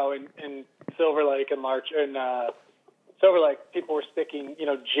 months ago in Silver Lake and Silver Lake, people were sticking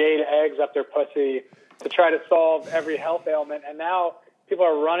jade eggs up their pussy to try to solve every health ailment, and now people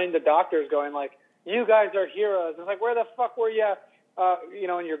are running to doctors going like, "You guys are heroes." It's like, where the fuck were you?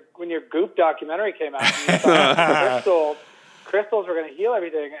 When your Goop documentary came out, and you thought crystals were going to heal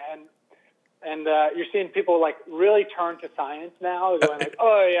everything, and you're seeing people like really turn to science now, going like,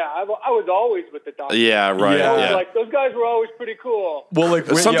 "Oh yeah, I was always with the doctor." Yeah, right. Yeah. Like those guys were always pretty cool. Well, like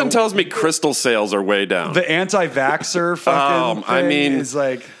something tells me crystal sales are way down. The anti-vaxxer fucking thing is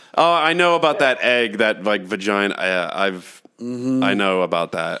like. Oh, I know about that egg, that like vagina. I know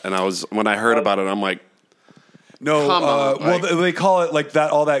about that, and when I heard about it, I'm like. No, well, they call it like that.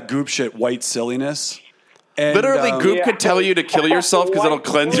 All that Goop shit, white silliness. And, literally, Goop could tell you to kill yourself because it'll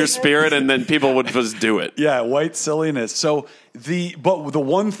cleanse your spirit, and then people would just do it. Yeah, white silliness. So the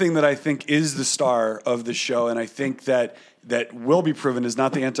one thing that I think is the star of the show, and I think that will be proven, is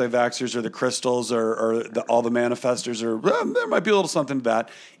not the anti-vaxxers or the crystals or all the manifestors, or there might be a little something to that.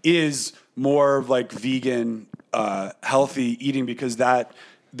 Is more like vegan, healthy eating, because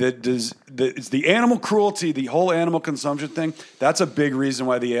it's the animal cruelty, the whole animal consumption thing. That's a big reason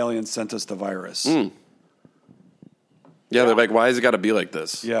why the aliens sent us the virus. Yeah, they're like, why has it got to be like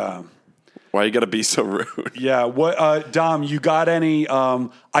this? Yeah. Why you got to be so rude? Yeah. What, Dom, you got any,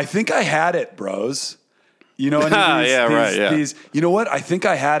 I think I had it, bros. You know any of these, you know what? I think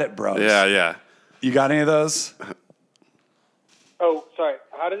I had it, bros. Yeah. You got any of those? Oh, sorry.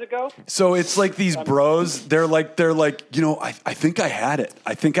 How does it go? So it's like these bros, they're like, I think I had it.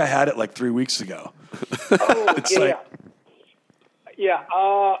 I think I had it like 3 weeks ago.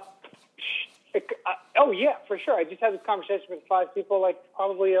 Yeah, for sure. I just had this conversation with 5 people, like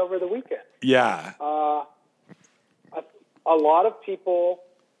probably over the weekend. Yeah. a lot of people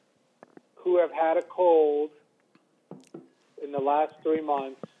who have had a cold in the last 3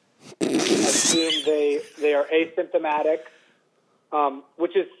 months assume they are asymptomatic,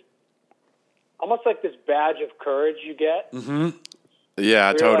 which is almost like this badge of courage you get. Mm-hmm. Yeah,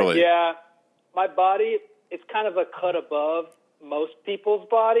 You're totally. Like, yeah, my body, it's kind of a cut above most people's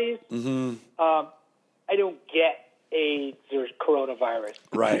bodies. Mm-hmm. I don't get AIDS or coronavirus.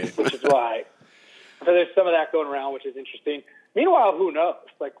 Right. Which is why. So there's some of that going around, which is interesting. Meanwhile, who knows?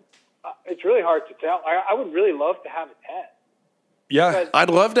 Like, it's really hard to tell. I would really love to have a test. Yeah. I'd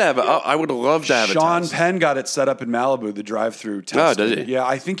love to have it. I would love to have Sean a test. Penn got it set up in Malibu, the drive-through test. Oh, did he? Yeah,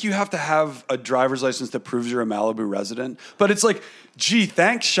 I think you have to have a driver's license that proves you're a Malibu resident. But it's like, gee,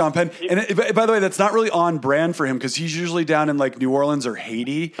 thanks, Sean Penn. And by the way, that's not really on brand for him because he's usually down in like New Orleans or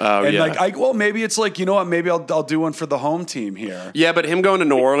Haiti. Oh, and yeah. like, well, maybe it's like, you know what? Maybe I'll do one for the home team here. Yeah, but him going to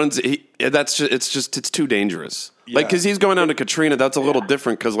New Orleans, it's too dangerous. Like, because he's going down to Katrina, that's a little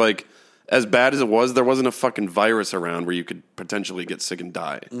different because, like, as bad as it was, there wasn't a fucking virus around where you could potentially get sick and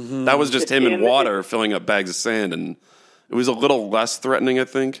die. Mm-hmm. That was just him in water filling up bags of sand, and it was a little less threatening, I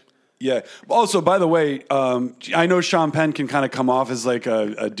think. Yeah. Also, by the way, I know Sean Penn can kind of come off as like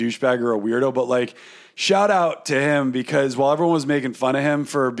a douchebag or a weirdo, but like, shout out to him because while everyone was making fun of him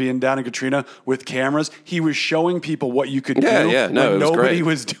for being down in Katrina with cameras, he was showing people what you could do. Yeah, no, when it was nobody great.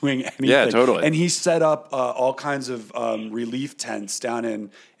 was doing anything. Yeah, totally. And he set up all kinds of relief tents down in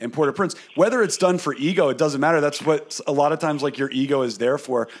Port-au-Prince. Whether it's done for ego, it doesn't matter. That's what a lot of times like your ego is there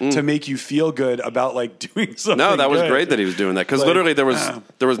for, to make you feel good about like doing something. No, that was good. great that he was doing that because Like, literally there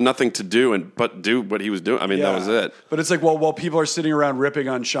was nothing to do but do what he was doing. I mean, that was it. But it's like, well, while people are sitting around ripping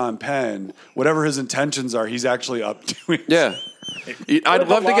on Sean Penn, whatever his intentions are, he's actually up doing. Yeah. I'd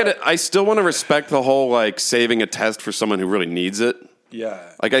love to get it. of- I still want to respect the whole like saving a test for someone who really needs it.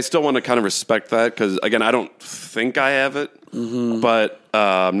 Yeah. Like I still want to kind of respect that because again, I don't think I have it, but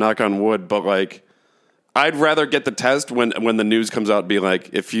knock on wood. But like, I'd rather get the test when the news comes out. And be like,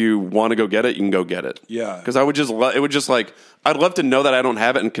 if you want to go get it, you can go get it. Yeah. Because I would just it would just like I'd love to know that I don't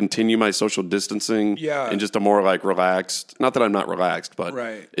have it and continue my social distancing. Yeah. In just a more like relaxed. Not that I'm not relaxed, but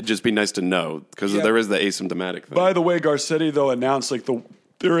Right. it'd just be nice to know because Yeah. there is the asymptomatic thing. By the way, Garcetti though announced like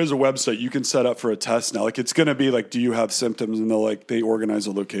there is a website you can set up for a test now. Like it's going to be like, do you have symptoms? And they organize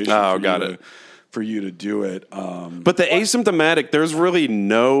a location. Oh, for got you it. For you to do it. But the asymptomatic, there's really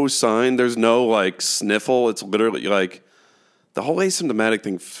no sign. There's no like sniffle. It's literally like the whole asymptomatic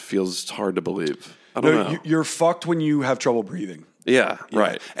thing feels hard to believe. I don't know. You're fucked when you have trouble breathing. Yeah,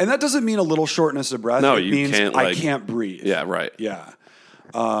 right. And that doesn't mean a little shortness of breath. No, it you means can't, I like- can't breathe. Yeah, right. Yeah.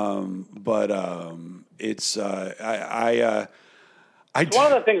 But it's I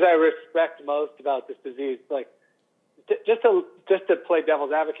One of the things I respect most about this disease, like just to play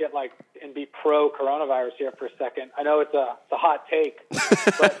devil's advocate, like and be pro coronavirus here for a second. I know it's a hot take,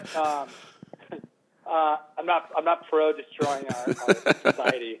 but I'm not pro destroying our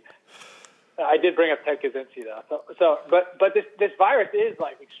society. I did bring up Ted Kaczynski though. But this virus is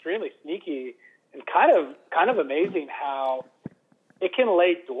like extremely sneaky and kind of amazing how it can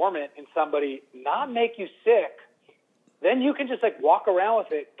lay dormant in somebody, not make you sick. Then you can just like walk around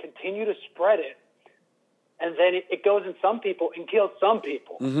with it, continue to spread it, and then it goes in some people and kills some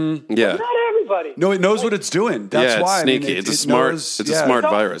people. Mm-hmm. Yeah. But not everybody. No, it knows what it's doing. That's it's why. sneaky. I mean, It's a smart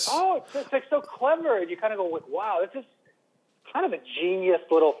virus. Oh, it's like so clever, and you kind of go like, wow, this is kind of a genius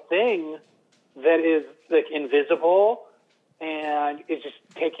little thing that is like invisible and is just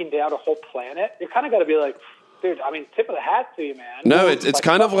taking down a whole planet. You kind of got to be like, dude, I mean, tip of the hat to you, man. No, it's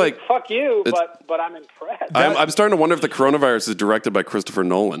kind of like fuck you, but I'm impressed. I'm starting to wonder if the coronavirus is directed by Christopher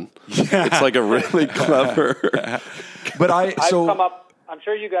Nolan. It's like a really clever. But I'm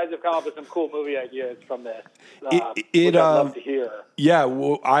sure you guys have come up with some cool movie ideas from this. Which I'd love to hear. Yeah,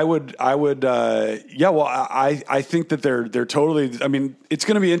 well, I would. Yeah, well, I think that they're totally. I mean, it's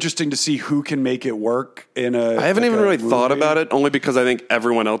going to be interesting to see who can make it work in a. I haven't like even a really movie. thought about it, only because I think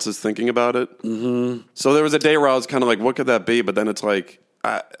everyone else is thinking about it. Mm-hmm. So there was a day where I was kind of like, "What could that be?" But then it's like,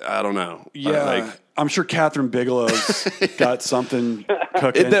 I don't know. Yeah, Like, I'm sure Catherine Bigelow's got something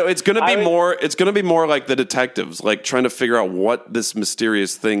cooking. it's going to be more. It's going to be more like the detectives, like trying to figure out what this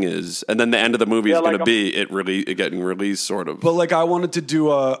mysterious thing is, and then the end of the movie is going to be it getting released, sort of. But like, I wanted to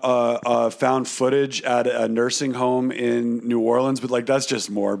do a found footage at a nursing home in New Orleans, but like that's just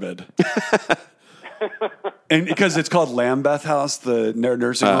morbid. And because it's called Lambeth House, the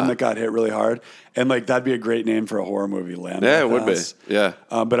nursing home that got hit really hard, and like that'd be a great name for a horror movie. Lambeth Yeah, it would be. House. Yeah.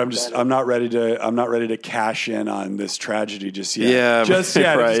 But I'm not ready to cash in on this tragedy just yet. Yeah, just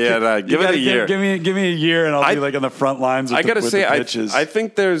yet. right, Just yeah, no, you give it gotta a year. Give me a year, and I'll be like on the front lines. With I got to with say, the pitches. I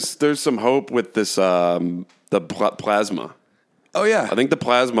think there's some hope with this The plasma. Oh yeah, I think the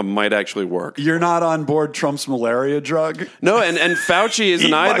plasma might actually work. you're not on board Trump's malaria drug. No, and Fauci isn't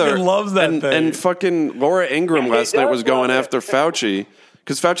He either. fucking loves that and, thing. And fucking Laura Ingraham last night was going after Fauci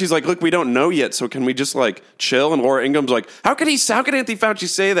because Fauci's like, look, we don't know yet, so can we just like chill? And Laura Ingram's like, how could Anthony Fauci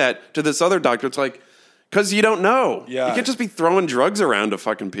say that to this other doctor? It's like, because you don't know. Yeah. You can't just be throwing drugs around to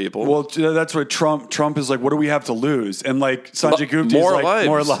fucking people. Well, that's what Trump is like. What do we have to lose? And like Sanjay Gupta is More like lives.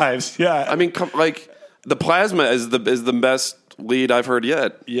 more lives. Yeah, I mean, like the plasma is the best lead I've heard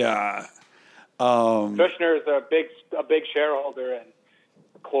yet. yeah. Kushner is a big shareholder in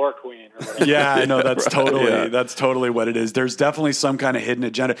chloroquine or whatever. Yeah, I know that's Yeah. that's totally what it is. There's definitely some kind of hidden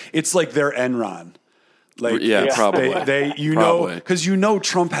agenda. It's like their Enron. Like Yeah, probably. they you Probably. know because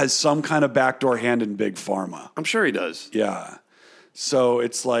Trump has some kind of backdoor hand in big pharma. I'm sure he does. Yeah. So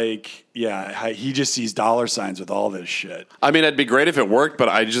it's like, yeah, he just sees dollar signs with all this shit. I mean, it'd be great if it worked, but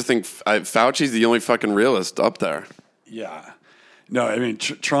I just think Fauci's the only fucking realist up there. Yeah. No, I mean,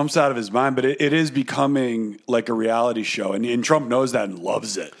 Trump's out of his mind, but it is becoming like a reality show. And Trump knows that and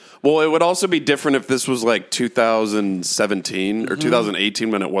loves it. Well, it would also be different if this was like 2017 Mm-hmm. or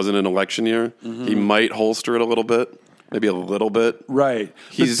 2018 when it wasn't an election year. He might holster it a little bit, maybe a little bit. Right.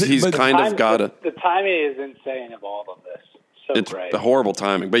 He's But kind of got to. The timing is insane of all of this. So It's great. the horrible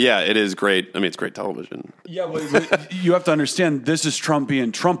timing, but yeah, it is great. I mean, it's great television. Yeah, but you have to understand this is Trump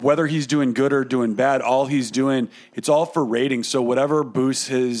being Trump. Whether he's doing good or doing bad, all he's doing, it's all for ratings. So whatever boosts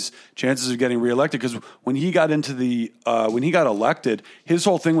his chances of getting reelected. Because when he got when he got elected, his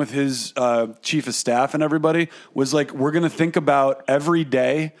whole thing with his chief of staff and everybody was like, we're going to think about every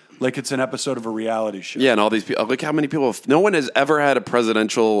day like it's an episode of a reality show. Yeah, and all these people. Look how many people. No one has ever had a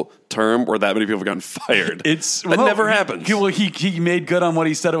presidential term where that many people have gotten fired. That never happens. He made good on what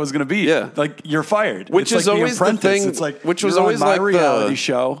he said it was going to be. Yeah. like you're fired. Which It's is like always the Apprentice. thing. It's like which was you're on always my like reality the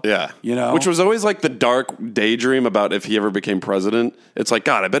show. Yeah, you know, which was always like the dark daydream about if he ever became president. It's like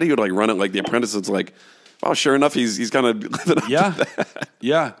God, I bet he would like run it like The Apprentice. It's like, well, sure enough, he's kind of living up to that.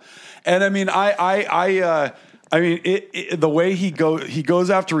 Yeah. And I mean, I mean, the way he goes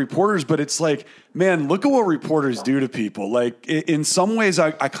after reporters, but it's like, man, look at what reporters do to people. Like in some ways,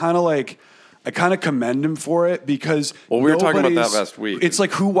 I kind of commend him for it because Well, we were talking about that last week. It's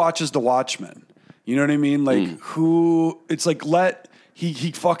like who watches The Watchmen? You know what I mean? Like who? It's like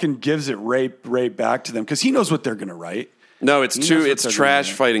he fucking gives it right back to them because he knows what they're gonna write. No, it's He knows too. what It's they're trash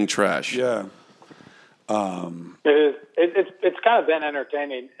gonna fighting trash. Yeah. It is. It's kind of been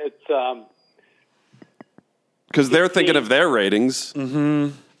entertaining. It's Because they're thinking of their ratings,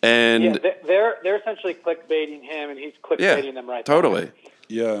 and yeah, they're essentially clickbaiting him, and he's clickbaiting them right. totally. There.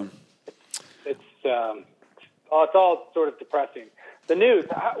 Yeah. It's all sort of depressing. The news.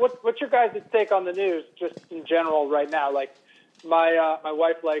 What's your guys' take on the news, just in general, right now? Like, my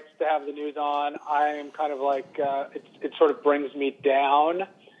wife likes to have the news on. I am kind of like it sort of brings me down.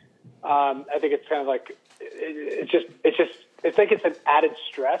 I think it's kind of like it's like it's an added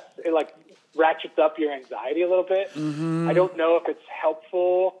stress. It like ratchets up your anxiety a little bit. Mm-hmm. I don't know if it's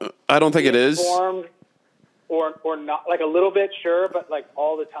helpful. I don't think it is. Informed or not, like a little bit, sure, but like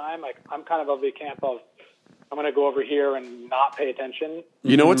all the time, like I'm kind of the camp of I'm going to go over here and not pay attention.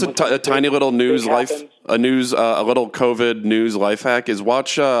 You know what's a tiny little news Big life, happens. a little COVID news life hack is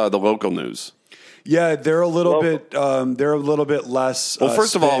watch the local news. Yeah, they're a little bit less. Well,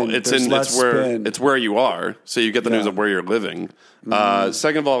 first of all, spin. it's where you are, so you get the news Yeah. of where you're living.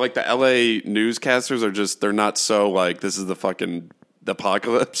 Second of all, like the LA newscasters are they're not so like this is the fucking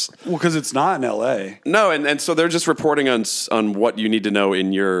apocalypse. Well, because it's not in L.A. No, and so they're just reporting on what you need to know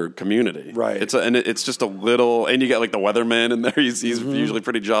in your community. Right. It's just a little, and you get like the weatherman in there. He's usually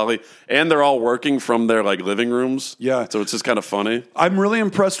pretty jolly, and they're all working from their like living rooms. Yeah. So it's just kind of funny. I'm really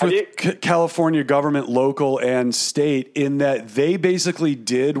impressed with California government, local and state, in that they basically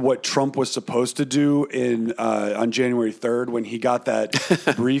did what Trump was supposed to do on January 3rd when he got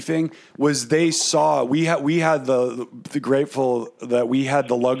that briefing. Was they saw we had the grateful that we had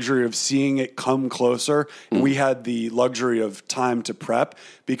the luxury of seeing it come closer, and we had the luxury of time to prep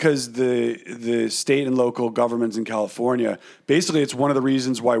because the state and local governments in California, basically, it's one of the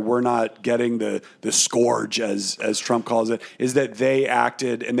reasons why we're not getting the scourge, as Trump calls it, is that they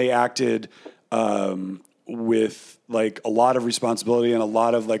acted with like a lot of responsibility and a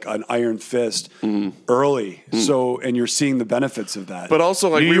lot of like an iron fist early. So, and you're seeing the benefits of that. But also,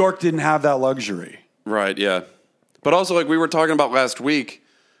 like, New York didn't have that luxury. Right, yeah. But also, like we were talking about last week,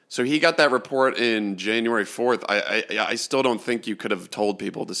 So he got that report in January 4th. I still don't think you could have told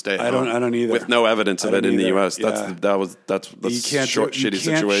people to stay home. I don't either. With no evidence of it in the U.S. Yeah. That's you can't shitty you can't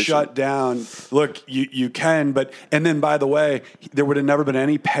situation. shut down. Look, you can, but and then by the way, there would have never been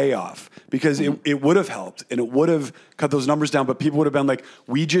any payoff because it would have helped and it would have cut those numbers down. But people would have been like,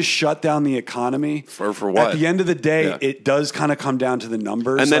 we just shut down the economy for what? At the end of the day, Yeah. it does kind of come down to the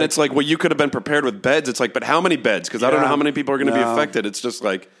numbers. And then it's like, well, you could have been prepared with beds. It's like, but how many beds? Because I don't know how many people are going to be affected. It's just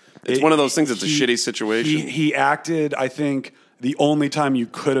like. It's one of those things that's a shitty situation. He acted, I think, the only time you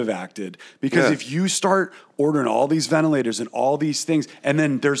could have acted. Because if you start ordering all these ventilators and all these things, and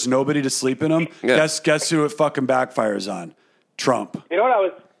then there's nobody to sleep in them, guess who it fucking backfires on? Trump. You know what I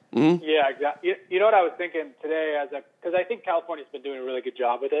was... Yeah, exactly. You know what I was thinking today? Because I think California's been doing a really good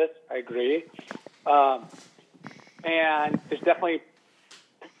job with this. I agree. And there's definitely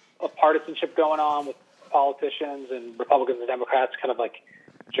a partisanship going on with politicians and Republicans and Democrats kind of like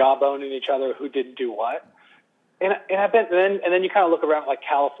jawboning each other who didn't do what. And then you kind of look around like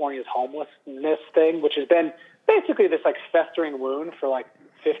California's homelessness thing, which has been basically this like festering wound for like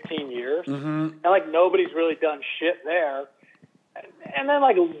 15 years. And like nobody's really done shit there. And then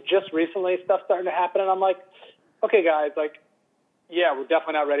like just recently stuff starting to happen. And I'm like, okay, guys, like, yeah, we're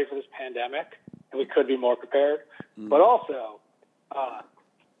definitely not ready for this pandemic and we could be more prepared. But also,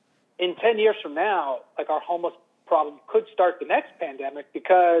 in 10 years from now, like our homeless problem could start the next pandemic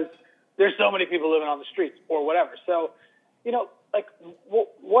because there's so many people living on the streets or whatever. So, you know, like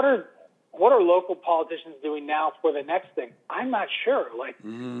what are local politicians doing now for the next thing? I'm not sure. Like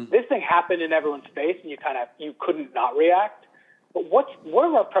this thing happened in everyone's face and you couldn't not react. But what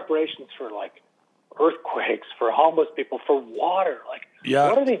are our preparations for like earthquakes, for homeless people, for water? Like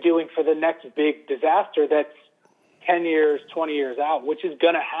what are they doing for the next big disaster that's 10 years, 20 years out, which is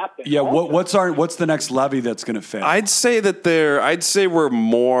going to happen. Yeah, what's the next levy that's going to fail? I'd say we're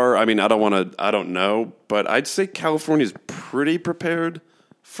more, I mean, I don't know, but I'd say California's pretty prepared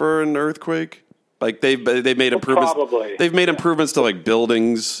for an earthquake. Like they've made improvements. Probably. They've made improvements to like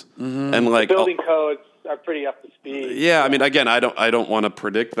buildings and like the building codes are pretty up to speed. Yeah, I mean, again, I don't want to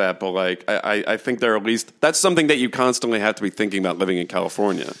predict that, but like I think they're at least, that's something that you constantly have to be thinking about living in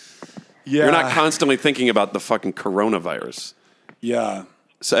California. Yeah. You're not constantly thinking about the fucking coronavirus. Yeah.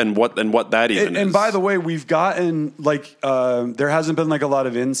 So, and what that even is. And by the way, we've gotten like there hasn't been like a lot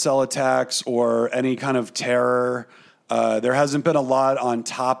of incel attacks or any kind of terror. There hasn't been a lot on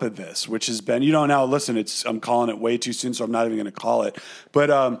top of this, which has been, now listen, I'm calling it way too soon, so I'm not even going to call it.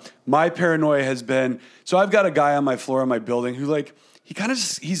 But my paranoia has been, so I've got a guy on my floor in my building who like, he kind of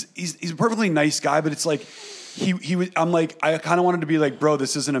just, he's a perfectly nice guy, but it's like, I'm like, I kind of wanted to be like, bro,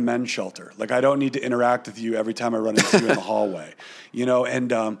 this isn't a men's shelter. Like, I don't need to interact with you every time I run into you in the hallway,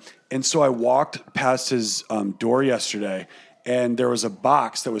 and so I walked past his door yesterday, and there was a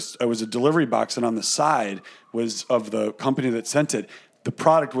box it was a delivery box, and on the side was of the company that sent it. The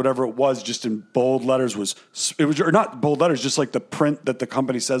product, whatever it was, just in bold letters or not bold letters, just like the print that the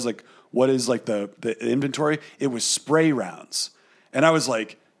company says, like what is like the inventory. It was spray rounds, and I was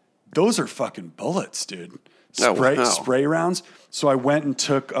like, those are fucking bullets, dude. Spray rounds. So I went and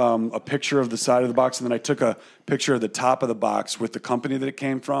took a picture of the side of the box, and then I took a picture of the top of the box with the company that it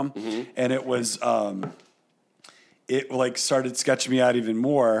came from, and it was it like started sketching me out even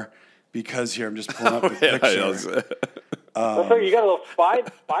more because here I'm just pulling up the picture. So you got a little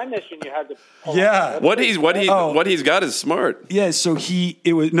spy mission you had to pull up. What he's got is smart. Yeah, so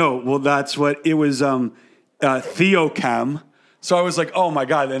that's what it was. Theochem. So I was like, oh my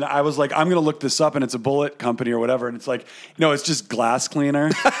God. And I was like, I'm going to look this up, and it's a bullet company or whatever. And it's like, it's just glass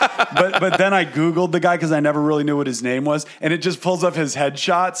cleaner. but then I Googled the guy because I never really knew what his name was. And it just pulls up his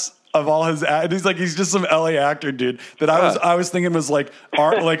headshots of all his and he's just some LA actor dude that I was thinking was like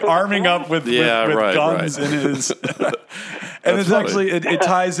arming up with guns in his and it's funny. Actually it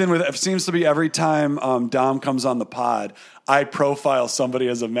ties in with, it seems to be every time Dom comes on the pod, I profile somebody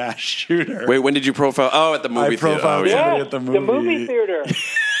as a mass shooter. Wait, when did you profile? Oh, at the movie theater. I profiled somebody at the movie. The movie theater.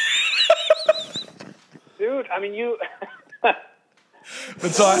 Dude, I mean you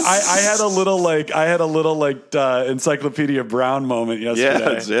But so I had a little Encyclopedia Brown moment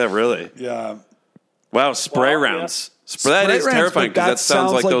yesterday. Yeah, really. Yeah. Wow, spray rounds. Yeah. That is terrifying because that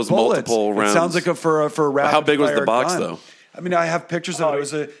sounds like those bullets. Multiple rounds. It sounds like for a rapid. How big was the box gun. though? I mean, I have pictures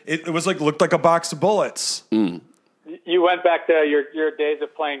of it. It was like looked like a box of bullets. You went back to your days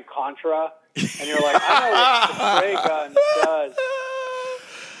of playing Contra, and you're like, I know what the spray gun does.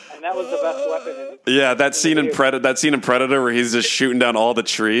 and that was the best weapon. Yeah, that scene in Predator where he's just shooting down all the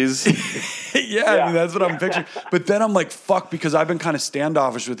trees. Yeah, I mean, that's what I'm picturing. But then I'm like, fuck, because I've been kind of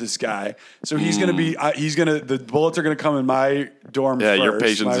standoffish with this guy. So he's going to be, the bullets are going to come in my dorm first. Yeah, you're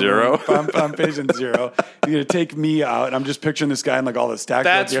patient zero. I'm patient zero. He's going to take me out. And I'm just picturing this guy in like all the stacks.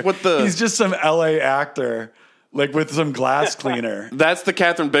 That's what he's just some LA actor, like with some glass cleaner. That's the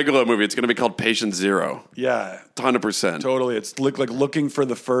Catherine Bigelow movie. It's going to be called Patient Zero. Yeah. 100%. Totally. It's like looking for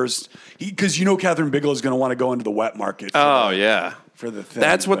the first, because Catherine Bigelow is going to want to go into the wet market. Yeah. For the thing.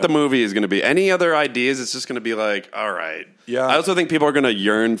 That's what the movie is going to be. Any other ideas, it's just going to be like, all right. Yeah. I also think people are going to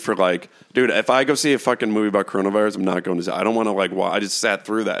yearn for like, dude, if I go see a fucking movie about coronavirus, I'm not going to see. I don't want to like I just sat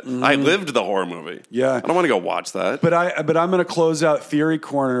through that. I lived the horror movie. Yeah. I don't want to go watch that. But I'm going to close out Theory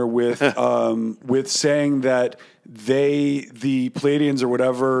Corner with with saying that the Pleiadians or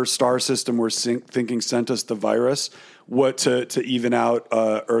whatever star system we're thinking sent us the virus, to even out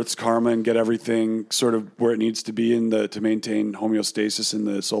Earth's karma and get everything sort of where it needs to be to maintain homeostasis in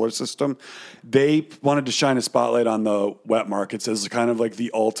the solar system. They wanted to shine a spotlight on the wet markets as kind of like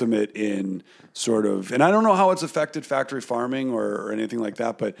the ultimate in sort of, and I don't know how it's affected factory farming or anything like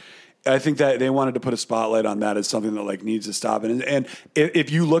that, but I think that they wanted to put a spotlight on that as something that like needs to stop. And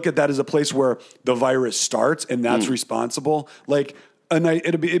if you look at that as a place where the virus starts and that's responsible, like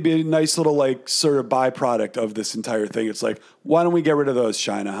it'd be a nice little like sort of byproduct of this entire thing. It's like, why don't we get rid of those,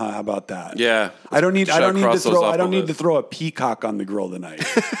 China? Huh? How about that? Yeah. I don't need to throw a peacock on the grill tonight.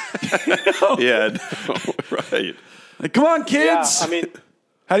 Yeah, no, right. Like, come on, kids. Yeah, I mean,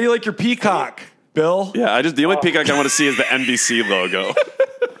 how do you like your peacock, Bill? Yeah, the only peacock I want to see is the NBC logo.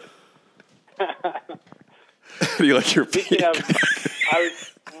 How do you like your peacock?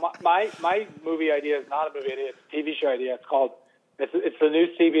 My movie idea is not a movie idea; it's a TV show idea. It's the new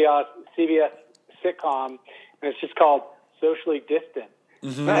CBS sitcom, and it's just called Socially Distant.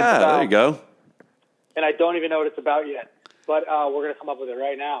 Mm-hmm. There you go. And I don't even know what it's about yet, but we're going to come up with it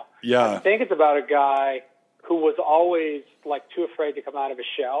right now. Yeah. I think it's about a guy who was always like too afraid to come out of his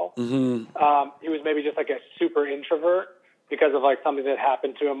shell. Mm-hmm. He was maybe just like a super introvert because of like something that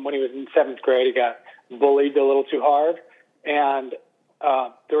happened to him when he was in 7th grade. He got bullied a little too hard, and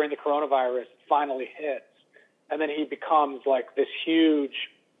during the coronavirus, finally hits. And then he becomes like this huge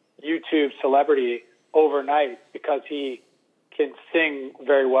YouTube celebrity overnight because he can sing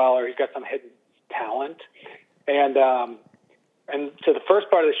very well, or he's got some hidden talent. And so the first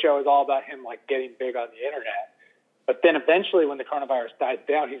part of the show is all about him like getting big on the internet. But then eventually, when the coronavirus dies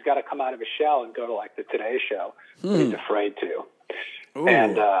down, he's got to come out of his shell and go to like the Today Show. He's afraid to. Ooh.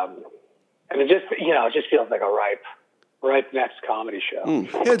 And it just feels like a ripe next comedy show.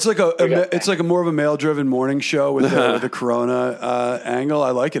 Yeah, it's like a more of a male-driven morning show with the Corona angle. I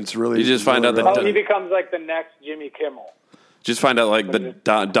like it. It's really you just find out that he becomes like the next Jimmy Kimmel. Just find out like the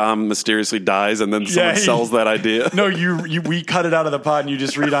Dom mysteriously dies, and then someone sells that idea. No, we cut it out of the pod, and you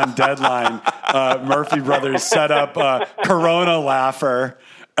just read on Deadline. Murphy Brothers set up Corona laugher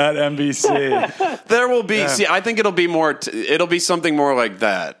at NBC. There will be. Yeah. See, I think it'll be more. It'll be something more like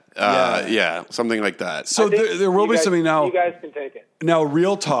that. Something like that. So there will be something now. You guys can take it. Now,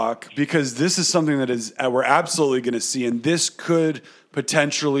 real talk, because this is something that is we're absolutely going to see, and this could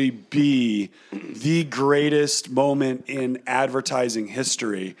potentially be the greatest moment in advertising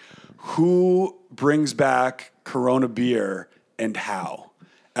history. Who brings back Corona beer and how?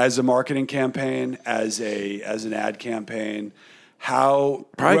 As a marketing campaign, as an ad campaign, how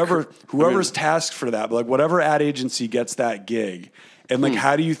whoever's tasked for that, but like whatever ad agency gets that gig. And like,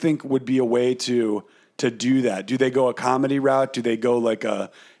 how do you think would be a way to do that? Do they go a comedy route? Do they go like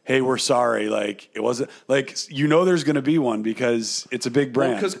hey, we're sorry, like it wasn't like there's going to be one because it's a big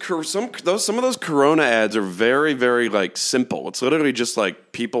brand. Because some of those Corona ads are very, very like simple. It's literally just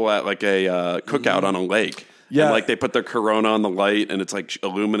like people at like a cookout on a lake. Yeah, and like they put their Corona on the light and it's like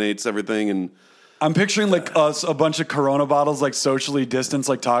illuminates everything. And I'm picturing like us, a bunch of Corona bottles, like socially distanced,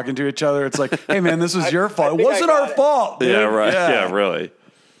 like talking to each other. It's like, hey man, this was your fault. It wasn't our fault. Dude. Yeah, right. Yeah, really.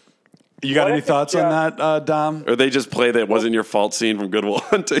 You got any thoughts on that, Dom? Or they just play that wasn't your fault scene from Good Will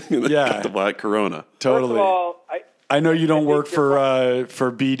Hunting and got the black Corona. Totally. First of all, I know you don't work for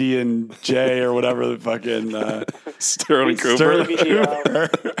BD and J or whatever the fucking Sterling Cooper.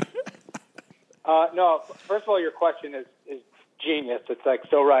 No, first of all, your question is genius. It's like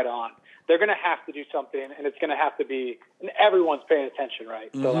so right on. They're going to have to do something, and it's going to have to be, and everyone's paying attention, right?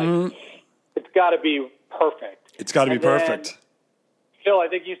 So like, it's got to be perfect. It's got to be perfect. Phil, I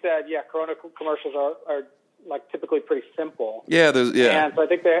think you said, Corona commercials are like typically pretty simple. Yeah, And so I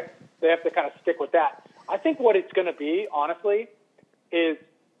think they have to kind of stick with that. I think what it's going to be, honestly, is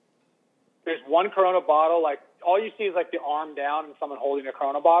there's one Corona bottle, like all you see is like the arm down and someone holding a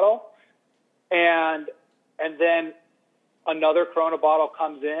Corona bottle, and then another Corona bottle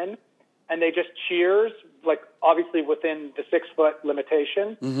comes in, and they just cheers, like obviously within the 6 foot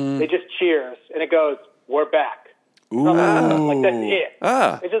limitation. Mm-hmm. They just cheers, and it goes, "We're back." Ooh. Like that's it.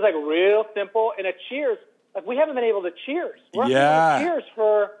 Ah. It's just like real simple, and a cheers. Like we haven't been able to cheers. We're not Yeah. able to cheers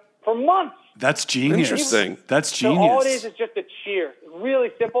for months. That's genius. Interesting. That's So genius. all it is just a cheer.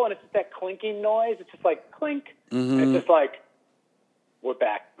 Really simple, and it's just that clinking noise. It's just like clink. Mm-hmm. And it's just like, we're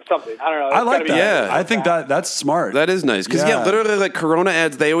back. Something. I don't know. I It's like gotta be that. Yeah. I think that's smart. That is nice. Because, Yeah. literally, like Corona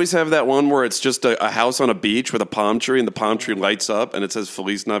ads, they always have that one where it's just a house on a beach with a palm tree, and the palm tree lights up, and it says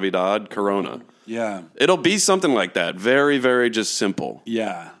Feliz Navidad, Corona. Yeah. It'll be something like that. Very, very just simple.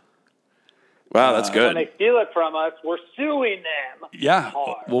 Yeah. Wow, that's When they good. steal it from us, we're suing them. Yeah.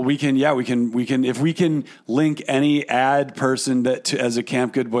 Hard. Well, we can, if we can link any ad person as a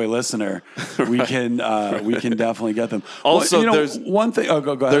Camp Good Boy listener, we can definitely get them. Also, well, there's one thing. Oh,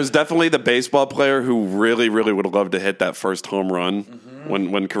 go ahead. There's definitely the baseball player who really, really would love to hit that first home run when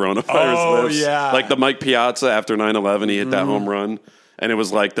coronavirus Oh, lifts. yeah. Like the Mike Piazza after 9/11, he hit that home run. And it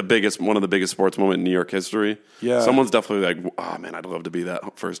was like one of the biggest sports moments in New York history. Yeah. Someone's definitely like, oh man, I'd love to be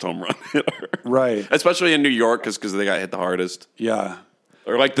that first home run hitter. Right. Especially in New York because they got hit the hardest. Yeah.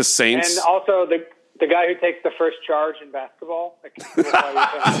 Or like the Saints. And also the guy who takes the first charge in basketball. Like,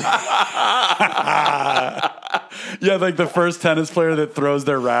 Yeah, like the first tennis player that throws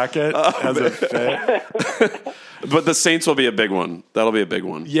their racket has a fit. But the Saints will be a big one. That'll be a big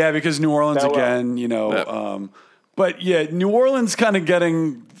one. Yeah, because New Orleans That will. again, Yep. But yeah, New Orleans kind of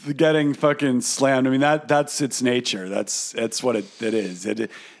getting fucking slammed. I mean that's its nature. That's what it is.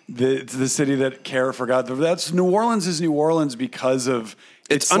 It's the city that forgot. That's New Orleans is New Orleans because of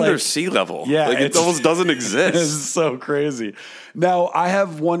It's under like- sea level. Yeah, Like it it's- almost doesn't This exist. is so crazy. Now I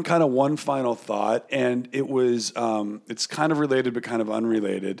have one final thought, and it was it's kind of related but kind of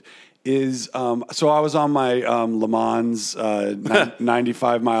unrelated. So I was on my Le Mans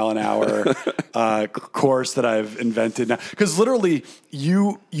 95 mile an hour course that I've invented now, because literally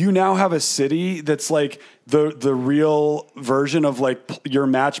you now have a city that's like the real version of like your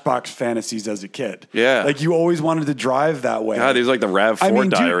Matchbox fantasies as a kid. Yeah. like you always wanted to drive that way. God, these are like the RAV4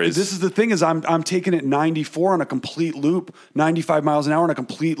 diaries. Dude, this is the thing is I'm taking it 94 on a complete loop, 95 miles an hour on a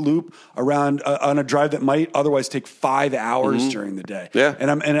complete loop around on a drive that might otherwise take 5 hours during the day. Yeah.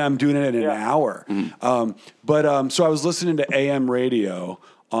 and I'm doing it in an hour. So I was listening to AM radio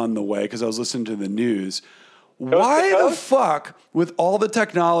on the way because I was listening to the news. Why the fuck, with all the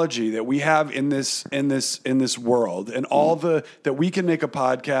technology that we have in this world, and all that we can make a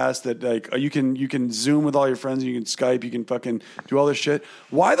podcast that like you can Zoom with all your friends, you can Skype, you can fucking do all this shit.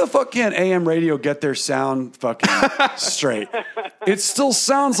 Why the fuck can't AM radio get their sound fucking straight? It still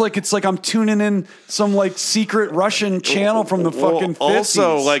sounds like it's like I'm tuning in some like secret Russian channel from the fucking 50s.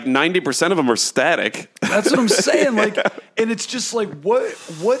 Also, like 90% of them are static. That's what I'm saying. Like, and it's just like, what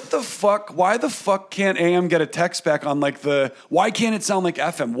the fuck? Why the fuck can't AM get a text back on like why can't it sound like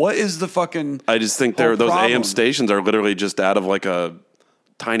FM? What is the fucking? I just think whole those problem? AM stations are literally just out of like a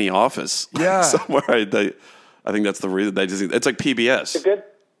tiny office. Yeah. somewhere. I think that's the reason it's like PBS. good.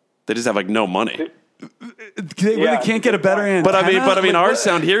 They just have like no money. They can't get a better antenna. But I mean, Like, our what?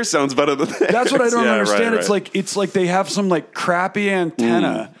 sound here sounds better than theirs. That's what I don't Yeah, understand. right. It's like they have some like crappy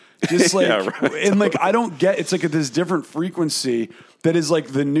antenna. Just like, Yeah, right. and like, I don't get, it's like this different frequency that is like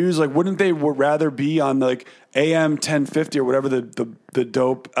the news. Like, wouldn't they rather be on like AM 1050 or whatever the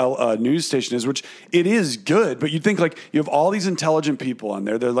dope news station is, which it is good, but you'd think like you have all these intelligent people on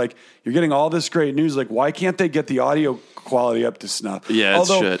there. They're like, you're getting all this great news. Like, why can't they get the audio quality up to snuff? Yeah,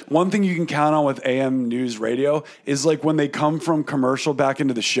 it's Although, shit. one thing you can count on with AM news radio is like when they come from commercial back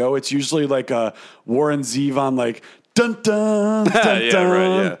into the show, it's usually like a Warren Zevon, like, dun dun dun Yeah, dun,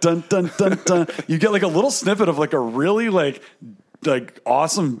 right, yeah. dun dun dun dun. You get like a little snippet of like a really like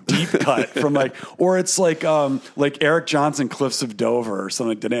awesome deep cut from like, or it's like Eric Johnson, Cliffs of Dover or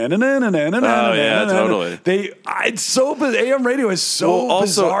something. Oh yeah, totally. It's so, but AM radio is so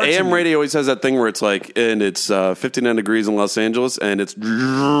also, bizarre. to AM me. radio always has that thing where it's like, and it's 59 degrees in Los Angeles, and it's like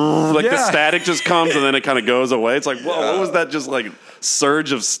the Yeah. static just comes and then it kind of goes away. It's like, whoa, what was that just like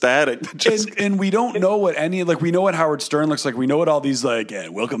surge of static? that just And we don't know what we know what Howard Stern looks like. We know what all these like,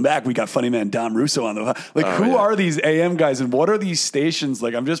 welcome back. We got funny man Don Russo on the, like, who yeah. are these AM guys and what are these stations?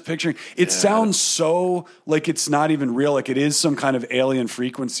 Like, I'm just picturing, it sounds so like it's not even real. Like it is some kind of alien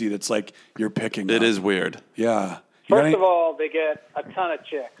frequency that's like you're picking It up. is weird. Yeah. You got First any- of all, they get a ton of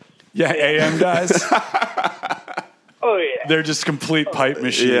chicks. yeah, AM guys. Oh yeah. They're just complete pipe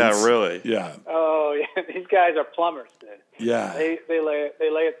machines. Yeah, really. Yeah. Oh yeah. These guys are plumbers, dude. Yeah. They lay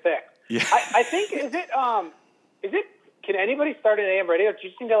it thick. Yeah. I think is it is it? Can anybody start an AM radio? Do you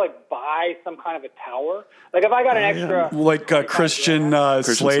just need to like buy some kind of a tower? Like if I got an extra, like Christian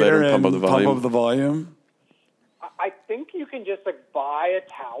Slater and Pump Up the Volume. I think you can just like buy a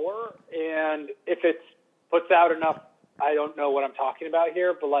tower, and if it puts out enough, I don't know what I'm talking about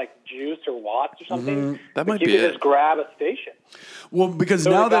here, but like juice or watts or something, that might you be can it. just grab a station. Well, because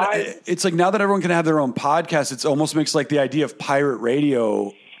So now the that guy- it's like now that everyone can have their own podcast, it almost makes like the idea of pirate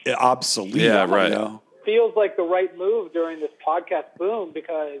radio obsolete. Yeah, right. You know? Feels like the right move during this podcast boom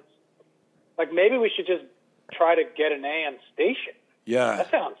because, like, maybe we should just try to get an AM station. Yeah.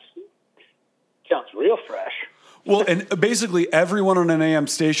 That sounds real fresh. Well, and basically everyone on an AM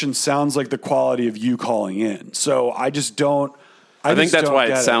station sounds like the quality of you calling in. So I just don't. I think just that's don't why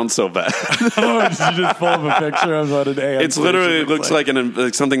get it sounds so bad. you just pull up a picture of what an AM. It's literally station looks like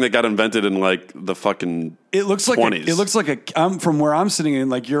something that got invented in like the fucking. It looks like 20s. it looks like a. From where I'm sitting in,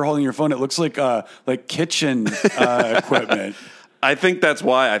 like you're holding your phone. It looks like kitchen equipment. I think that's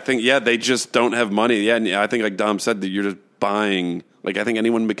why. I think they just don't have money. Yeah, and I think like Dom said that you're just buying. Like I think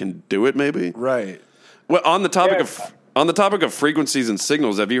anyone can do it. Maybe. Right. Well, on the topic Yeah. of frequencies and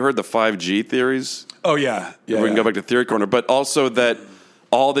signals, have you heard the 5G theories? Oh yeah. Yeah. We can go back to Theory Corner, but also that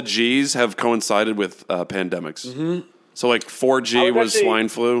all the Gs have coincided with pandemics. Mm-hmm. So like 4G was actually- swine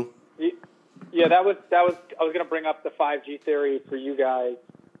flu. Yeah, that was. I was going to bring up the 5G theory for you guys,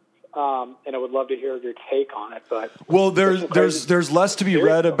 and I would love to hear your take on it. But Well, there's less to be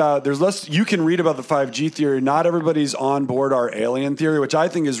read about. There's less you can read about the 5G theory. Not everybody's on board our alien theory, which I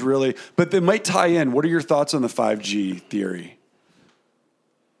think is really. But they might tie in. What are your thoughts on the 5G theory?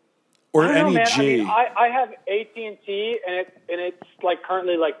 Or I don't know, any man. G? I mean, I have AT&T, and it's like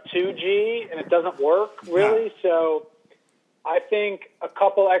currently like 2G, and it doesn't work really. Yeah. So I think a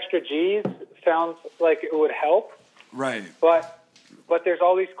couple extra Gs sounds like it would help. Right. But there's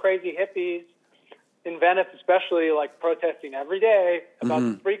all these crazy hippies in Venice, especially, like protesting every day about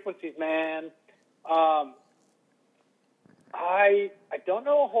the frequencies, man. I don't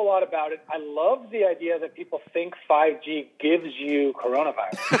know a whole lot about it. I love the idea that people think 5G gives you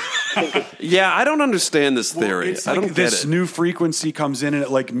coronavirus. Yeah, I don't understand this theory. It's I like don't get this it. new frequency comes in and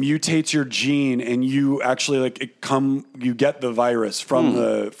it like mutates your gene, and you actually you get the virus from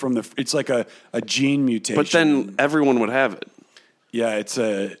the. It's like a gene mutation. But then everyone would have it. yeah, it's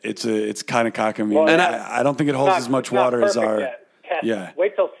kind of cockamamie. Well, and and I don't think it holds as much water as our. Test. Yeah.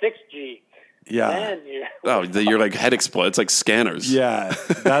 Wait till 6G. Yeah. Then you. Oh, your like head explodes. It's like scanners. Yeah,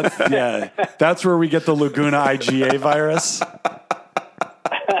 that's where we get the Laguna IgA virus,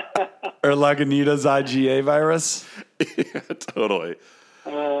 or Lagunitas IgA virus. Yeah, totally.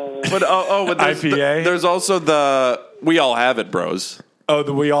 But IPA? There's also the we all have it, bros. Oh,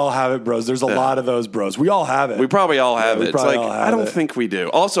 we all have it, bros. There's a lot of those, bros. We all have it. We probably all have we it. It's probably like all have I don't it. think we do.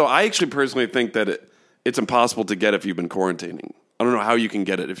 Also, I actually personally think that it's impossible to get if you've been quarantining. I don't know how you can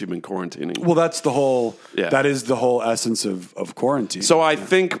get it if you've been quarantining. Well, that's the whole. Yeah. That is the whole essence of quarantine. So I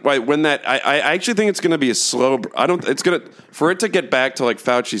think when that I actually think it's going to be a slow. It's going to for it to get back to like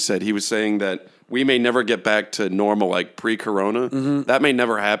Fauci said. He was saying that we may never get back to normal like pre-corona. Mm-hmm. That may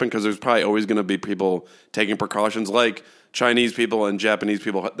never happen because there's probably always going to be people taking precautions like Chinese people and Japanese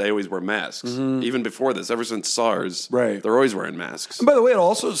people. They always wear masks even before this. Ever since SARS, Right. They're always wearing masks. By the way, it'll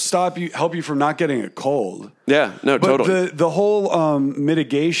also help you from not getting a cold. Yeah, no, But totally. the whole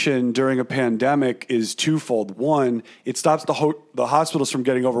mitigation during a pandemic is twofold. One, it stops the hospitals from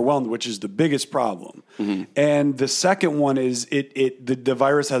getting overwhelmed, which is the biggest problem. Mm-hmm. And the second one is the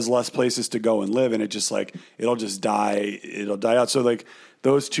virus has less places to go and live, and it'll just die. It'll die out. So like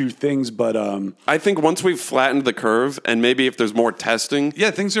those two things. But I think once we've flattened the curve, and maybe if there's more testing,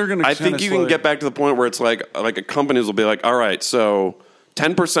 yeah, things are going to. I think you can get back to the point where it's like companies will be like, all right, so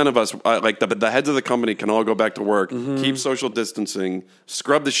 10% of us, like the heads of the company, can all go back to work, keep social distancing,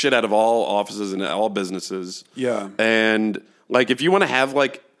 scrub the shit out of all offices and all businesses. Yeah. And like if you want to have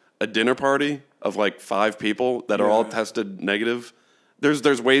like a dinner party of like 5 people that are all tested negative,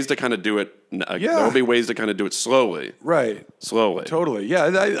 there's ways to kind of do it. There will be ways to kind of do it slowly. Right. Slowly. Totally.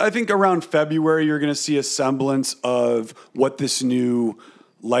 Yeah. I think around February, you're going to see a semblance of what this new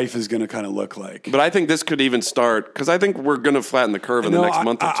life is going to kind of look like. But I think this could even start because I think we're going to flatten the curve in the next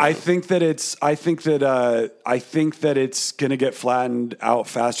month or two. I think that it's going to get flattened out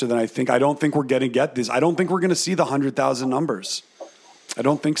faster than I think. I don't think we're going to get this. I don't think we're going to see the 100,000 numbers. I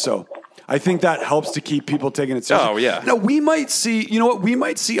don't think so. I think that helps to keep people taking it seriously. Oh, yeah. No, we might see. You know what? We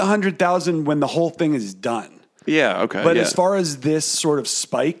might see 100,000 when the whole thing is done. Yeah. Okay. But yeah. as far as this sort of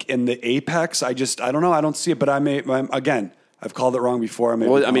spike in the apex, I don't know. I don't see it. But again, I've called it wrong before.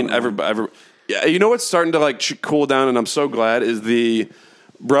 Well, I mean, yeah, you know what's starting to like cool down, and I'm so glad is the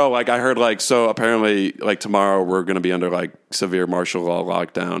Bro, like I heard, like so apparently, like tomorrow we're going to be under like severe martial law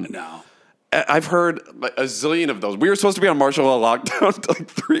lockdown. No. I've heard like a zillion of those. We were supposed to be on martial law lockdown like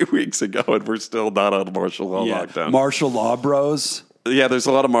 3 weeks ago, and we're still not on martial law lockdown. Martial law bros. Yeah, there's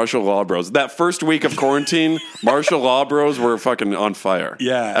a lot of martial law bros. That first week of quarantine, martial law bros were fucking on fire.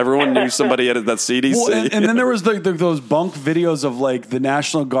 Yeah. Everyone knew somebody at that CDC. Well, and then there was those bunk videos of like the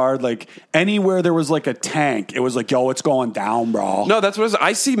National Guard, like anywhere there was like a tank, it was like, yo, it's going down, bro. No, that's what it is.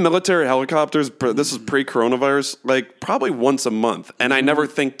 I see military helicopters, this is pre-coronavirus, like probably once a month, and I never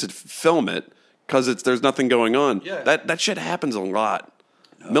think to film it because there's nothing going on. Yeah. That shit happens a lot.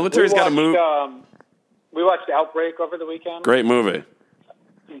 Military's got to move. We watched Outbreak over the weekend. Great movie.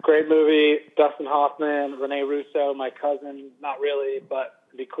 Great movie. Dustin Hoffman, Rene Russo, my cousin. Not really, but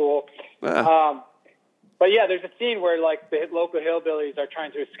it'd be cool. Yeah. But yeah, there's a scene where like the local hillbillies are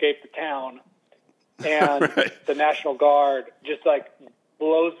trying to escape the town, and Right. the National Guard just like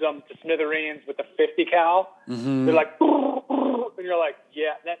blows them to smithereens with a 50 cal. Mm-hmm. They're like, and you're like,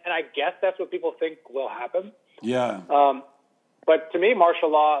 yeah. And I guess that's what people think will happen. Yeah. But to me, martial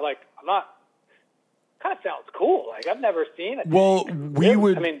law, like I'm not. Kind of sounds cool. Like I've never seen it. Well,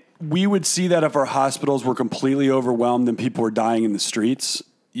 we would see that if our hospitals were completely overwhelmed and people were dying in the streets.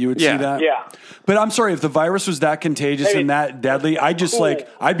 You would see that. Yeah. But I'm sorry, if the virus was that contagious and that deadly, I'd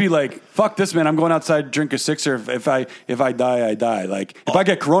be like, fuck this, man. I'm going outside to drink a sixer. If I die, I die. Like if I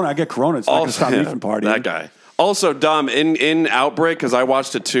get corona, I get corona. It's not going to stop me from partying. That guy. Also, Dom, in Outbreak, because I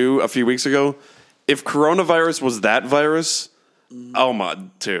watched it too a few weeks ago. If coronavirus was that virus, oh my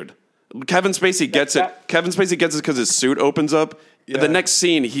dude. Kevin Spacey gets it. Kevin Spacey gets it because his suit opens up. Yeah. The next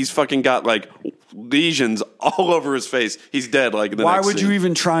scene, he's fucking got like lesions all over his face. He's dead. Like the Why next would scene. you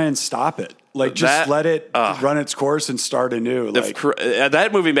even try and stop it? Like just let it run its course and start anew. Like,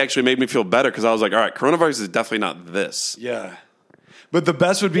 that movie actually made me feel better because I was like, all right, coronavirus is definitely not this. yeah. But the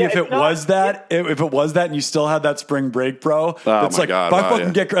best would be if it was that, if it was that, and you still had that spring break, bro. It's my like, God, if I wow,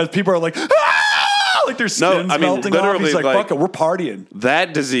 fucking yeah. get, people are like, like their skin's melting off. He's like, fuck it, we're partying.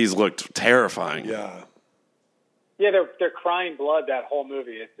 That disease looked terrifying. Yeah. Yeah, they're crying blood that whole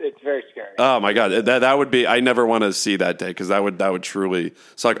movie. It's very scary. Oh my god, that would be. I never want to see that day because that would truly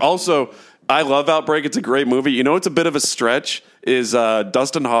suck. Also, I love Outbreak. It's a great movie. You know, it's a bit of a stretch. Is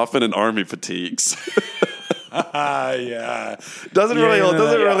Dustin Hoffman in army fatigues? Yeah. doesn't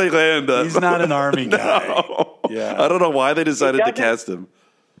really land. He's not an army guy. No. Yeah. I don't know why they decided to cast him.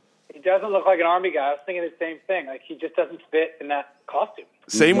 He doesn't look like an army guy. I was thinking the same thing. Like he just doesn't fit in that costume.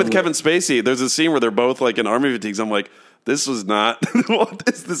 Same with Kevin Spacey. There's a scene where they're both like in army fatigues. I'm like, this was not. What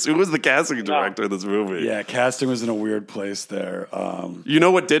is this? Who was the casting director of this movie? Yeah, casting was in a weird place there. You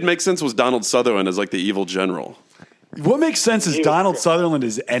know what did make sense was Donald Sutherland as like the evil general. What makes sense is Donald Sutherland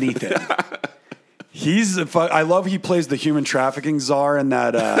is anything. I love he plays the human trafficking czar in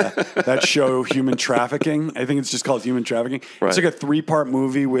that that show Human Trafficking. I think it's just called Human Trafficking. Right. It's like a 3-part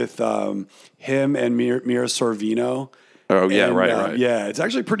movie with him and Mira Sorvino. Oh yeah, And, right. Yeah, it's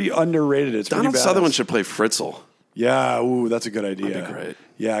actually pretty underrated. It's Donald pretty badass. Sutherland should play Fritzl. Yeah, ooh, that's a good idea. That'd be great.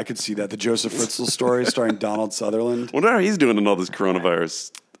 Yeah, I could see that. The Joseph Fritzl story starring Donald Sutherland. Wonder how he's doing in all this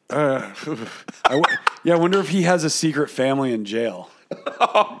coronavirus. I wonder if he has a secret family in jail.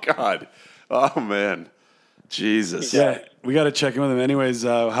 Oh God. Oh man. Jesus. Yeah, we got to check in with him. Anyways,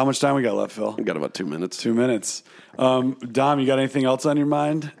 how much time we got left, Phil? We got about 2 minutes. 2 minutes. Dom, you got anything else on your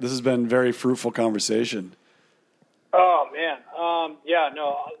mind? This has been very fruitful conversation. Oh man, yeah,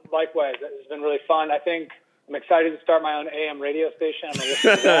 no. Likewise, it's been really fun. I think I'm excited to start my own AM radio station. I'm gonna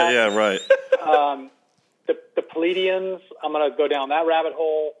listen to that. Yeah, right. The Pleiadians. I'm gonna go down that rabbit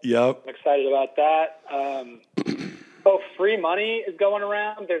hole. Yep. I'm excited about that. Free money is going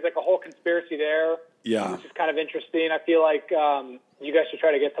around. There's like a whole conspiracy there. Yeah. Which is kind of interesting. I feel like you guys should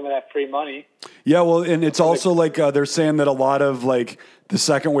try to get some of that free money. Yeah, well, and it's also like they're saying that a lot of like the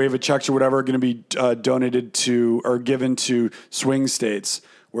second wave of checks or whatever are going to be donated to or given to swing states,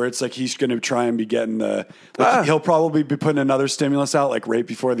 where it's like he's going to try and be getting he'll probably be putting another stimulus out like right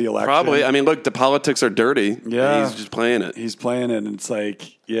before the election. Probably. I mean, look, the politics are dirty. Yeah. He's just playing it. He's playing it, and it's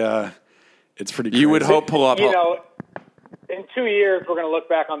like, yeah, it's pretty crazy. You would hope pull up. You know, in 2 years, we're going to look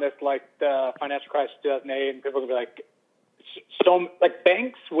back on this like the financial crisis of 2008, and people are going to be like, so like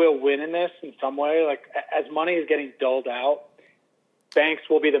banks will win in this in some way. Like as money is getting doled out, banks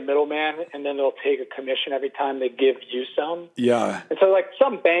will be the middleman, and then they'll take a commission every time they give you some. Yeah. And so like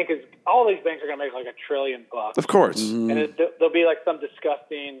all these banks are going to make like $1 trillion. Of course. And there'll be like some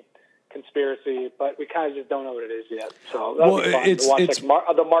disgusting conspiracy, but we kind of just don't know what it is yet. So that'll be fun to watch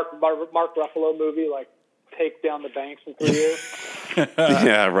like the Mark Ruffalo movie, like take down the banks in 3 years.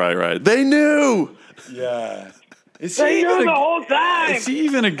 Yeah, right. They knew. Yeah. Is They he knew even the a, whole time. is he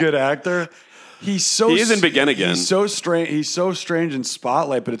even a good actor? He is in Begin Again. He's so strange. He's so strange in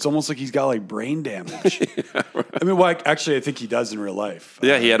Spotlight, but it's almost like he's got like brain damage. I mean, well, actually, I think he does in real life.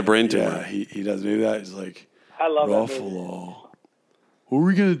 Yeah, he had a brain tumor. Yeah, he does do that. He's like, I love that movie. Ruffalo, what are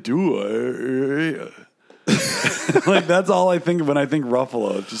we gonna do? Like that's all I think of when I think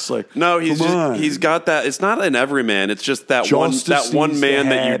Ruffalo. It's just like No, come on. he's got that. It's not an everyman. It's just that Justice one needs to man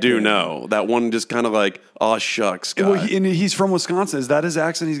that you do happen. know. That one just kind of like, oh shucks, guy. Well, and he's from Wisconsin. Is that his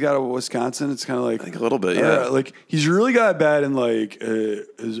accent? He's got a Wisconsin. It's kind of like I think a little bit, yeah. Like he's really got bad in like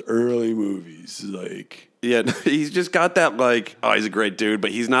his early movies. Like Yeah, he's just got that like, oh, he's a great dude,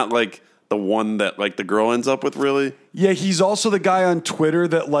 but he's not like the one that like the girl ends up with, really. yeah, he's also the guy on Twitter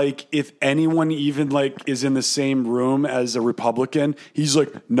that like if anyone even like is in the same room as a Republican, he's like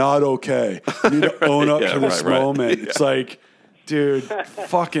not okay. You need to own up Yeah, to this right. moment. Yeah. It's like, dude,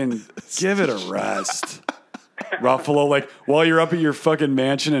 fucking give it a rest. Ruffalo, like while you're up at your fucking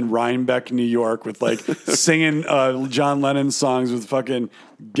mansion in Rhinebeck, New York, with like singing John Lennon songs with fucking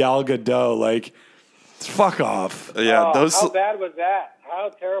Gal Gadot, like fuck off. Yeah, those. How bad was that? How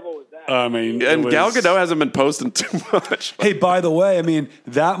terrible was that? I mean, And it was- Gal Gadot hasn't been posting too much. Hey, by the way, I mean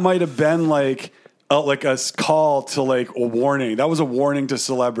that might have been like a call to like a warning. That was a warning to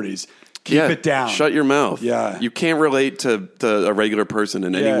celebrities. Keep Yeah, it down. Shut your mouth. Yeah. You can't relate to a regular person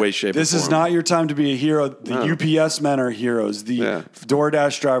in Yeah. any way, shape, This or is form. not your time to be a hero. The UPS men are heroes. The Yeah.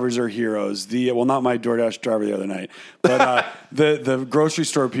 DoorDash drivers are heroes. Well, not my DoorDash driver the other night, but the grocery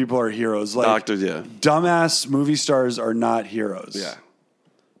store people are heroes. Like Doctors, yeah. dumbass movie stars are not heroes. Yeah.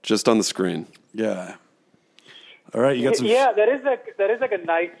 Just on the screen. Yeah. All right, you got some. Yeah, that is like a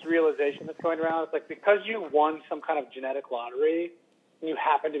nice realization that's going around. It's like because you won some kind of genetic lottery and you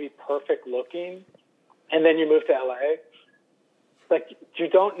happen to be perfect looking, and then you move to LA. Like you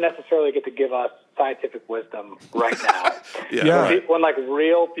don't necessarily get to give us scientific wisdom right now. Yeah. right. When like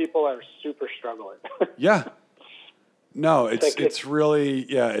real people are super struggling. Yeah. No, it's really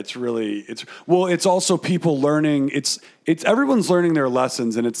it's also people learning. It's everyone's learning their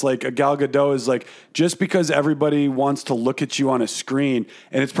lessons, and it's like a Gal Gadot is like just because everybody wants to look at you on a screen,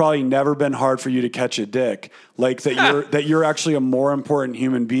 and it's probably never been hard for you to catch a dick, like that you're actually a more important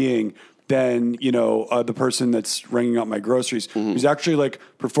human being than the person that's ringing up my groceries, who's actually like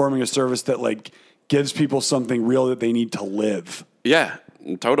performing a service that like gives people something real that they need to live. Yeah,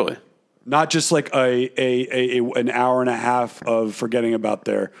 totally. Not just like an hour and a half of forgetting about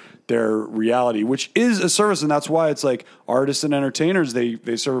their reality, which is a service, and that's why it's like artists and entertainers they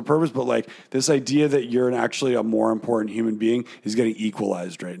serve a purpose. But like this idea that you're actually a more important human being is getting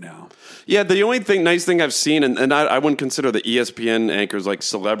equalized right now. Yeah, the only nice thing I've seen, and I wouldn't consider the ESPN anchors like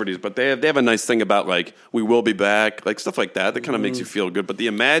celebrities, but they have a nice thing about like we will be back, like stuff like that. That kind of makes you feel good. But the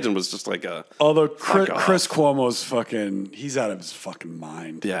Imagine was just like a Although fuck off. Chris Cuomo's he's out of his fucking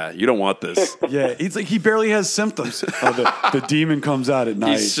mind. Yeah, you don't want this. Yeah, he's like he barely has symptoms. The demon comes out at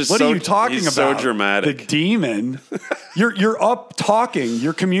night. He's just what so- are you talking he's about? so dramatic. The demon. You're up talking.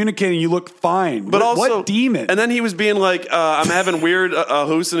 You're communicating. You look fine. But what demon? And then he was being like, I'm having weird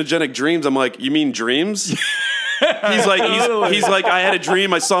hallucinogenic dreams. I'm like, you mean dreams? he's like, I had a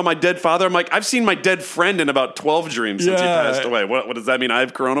dream. I saw my dead father. I'm like, I've seen my dead friend in about 12 dreams since he Yeah. passed away. What does that mean? I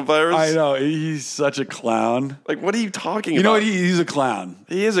have coronavirus? I know he's such a clown. Like, what are you talking You know about? what? He's a clown.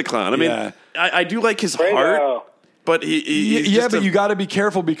 He is a clown. I mean, Yeah. I do like his Fredo. heart, but he's just But you got to be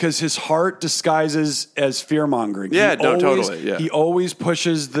careful because his heart disguises as fear mongering. Yeah, totally, yeah. He always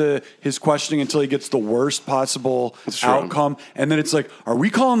pushes his questioning until he gets the worst possible true. outcome, and then it's like, are we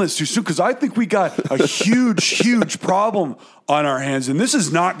calling this too soon? Because I think we got a huge problem on our hands, and this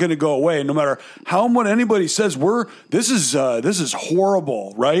is not going to go away. No matter how much anybody says, this is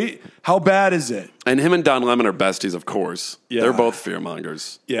horrible, right? How bad is it? And him and Don Lemon are besties, of course. Yeah. They're both fear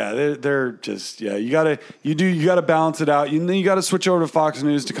mongers. Yeah, they're just You gotta balance it out. You got to switch over to Fox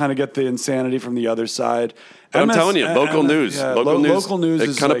News to kind of get the insanity from the other side. But I'm telling you, local news. Yeah, Local news. It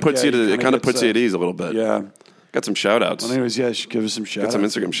is kind of like, puts yeah, you puts you at ease a little bit. Yeah. Got some shout outs. Well, anyways, yeah, you should give us some shout outs. Some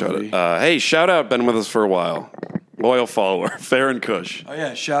Instagram shout out. Hey, shout out, been with us for a while. Loyal follower, Farron Kush. Oh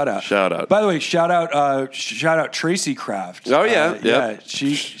yeah, shout out. Shout out. By the way, shout out Tracy Kraft. Oh, yeah, yeah.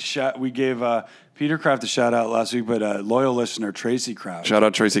 We gave Peter Kraft a shout out last week, but loyal listener Tracy Kraft. Shout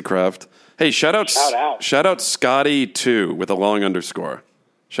out Tracy Kraft. Hey, shout out Scotty2 with a long underscore.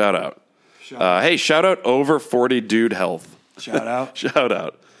 Shout out. Hey, shout out over 40 dude health. Shout out. Shout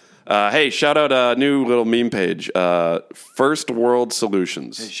out. Hey, shout out a new little meme page. First World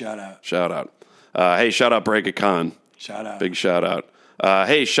Solutions. Hey, shout out. Shout out. Hey, shout out Break a Con. Shout out. Big shout out.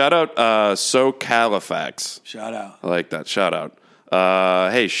 Hey, shout out SoCalifax. Shout out. I like that. Shout out.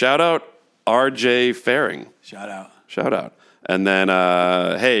 Hey, shout out RJ Faring. Shout out. Shout out. And then,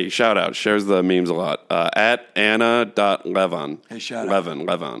 hey, shout out. Shares the memes a lot. At Anna.Levon. Hey, shout out.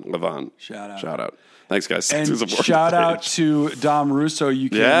 Levon. Shout out. Thanks, guys. And To support shout the out page. to Dom Russo. You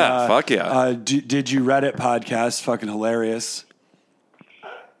can, fuck yeah. Did You Reddit podcast? Fucking hilarious.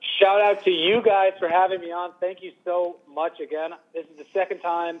 Shout out to you guys for having me on. Thank you so much again. This is the second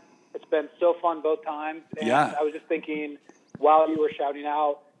time. It's been so fun both times. And Yeah. I was just thinking while you were shouting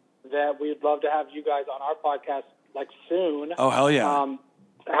out that we'd love to have you guys on our podcast like soon. Oh, hell yeah.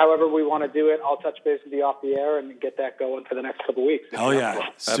 However we want to do it, I'll touch base with you off the air and get that going for the next couple weeks. Hell yeah.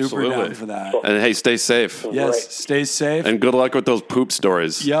 Super Absolutely. down for that. And hey, stay safe. Yes, Great. stay safe. And good luck with those poop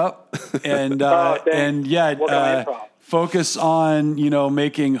stories. Yep. And thanks. and yeah, Working on improv. focus on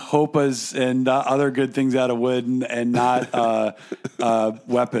making hopas and other good things out of wood and not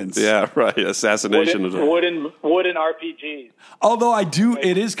weapons. Yeah, right. Assassination. Wooden RPGs. Although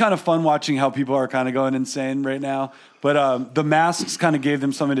it is kind of fun watching how people are kind of going insane right now. But the masks kind of gave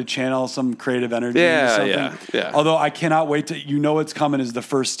them something to channel some creative energy. Yeah, into something. yeah. Although I cannot wait to, what's coming is the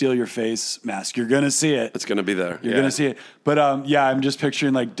first Steal Your Face mask. You're going to see it. It's going to be there. You're going to see it. But I'm just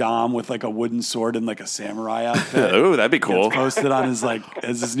picturing like Dom with like a wooden sword and like a samurai outfit. Ooh, that'd be cool. Gets posted on his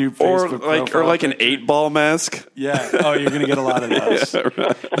as his new Or Facebook like profile an picture. 8-ball mask. Yeah. Oh, you're going to get a lot of those.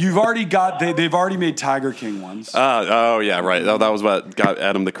 You've already got, they've already made Tiger King ones. Oh, yeah, right. That was what got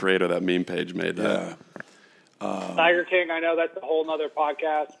Adam the Creator, that meme page, made that. Yeah. Tiger King, I know that's a whole nother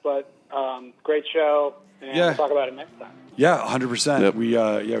podcast, but great show. And Yeah. we'll talk about it next time. Yeah, 100%. Yep.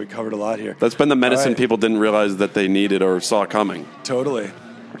 We covered a lot here. That's been the medicine All right. people didn't realize that they needed or saw coming. Totally.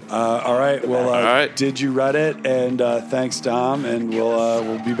 All right. Well, All right. Did You Reddit? And thanks, Dom. And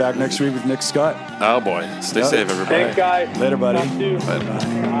we'll be back next week with Nick Scott. Oh, boy. Stay Yep. safe, everybody. Thanks, guys. Later, buddy. Talk soon. Bye.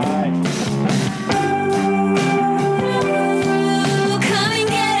 Bye.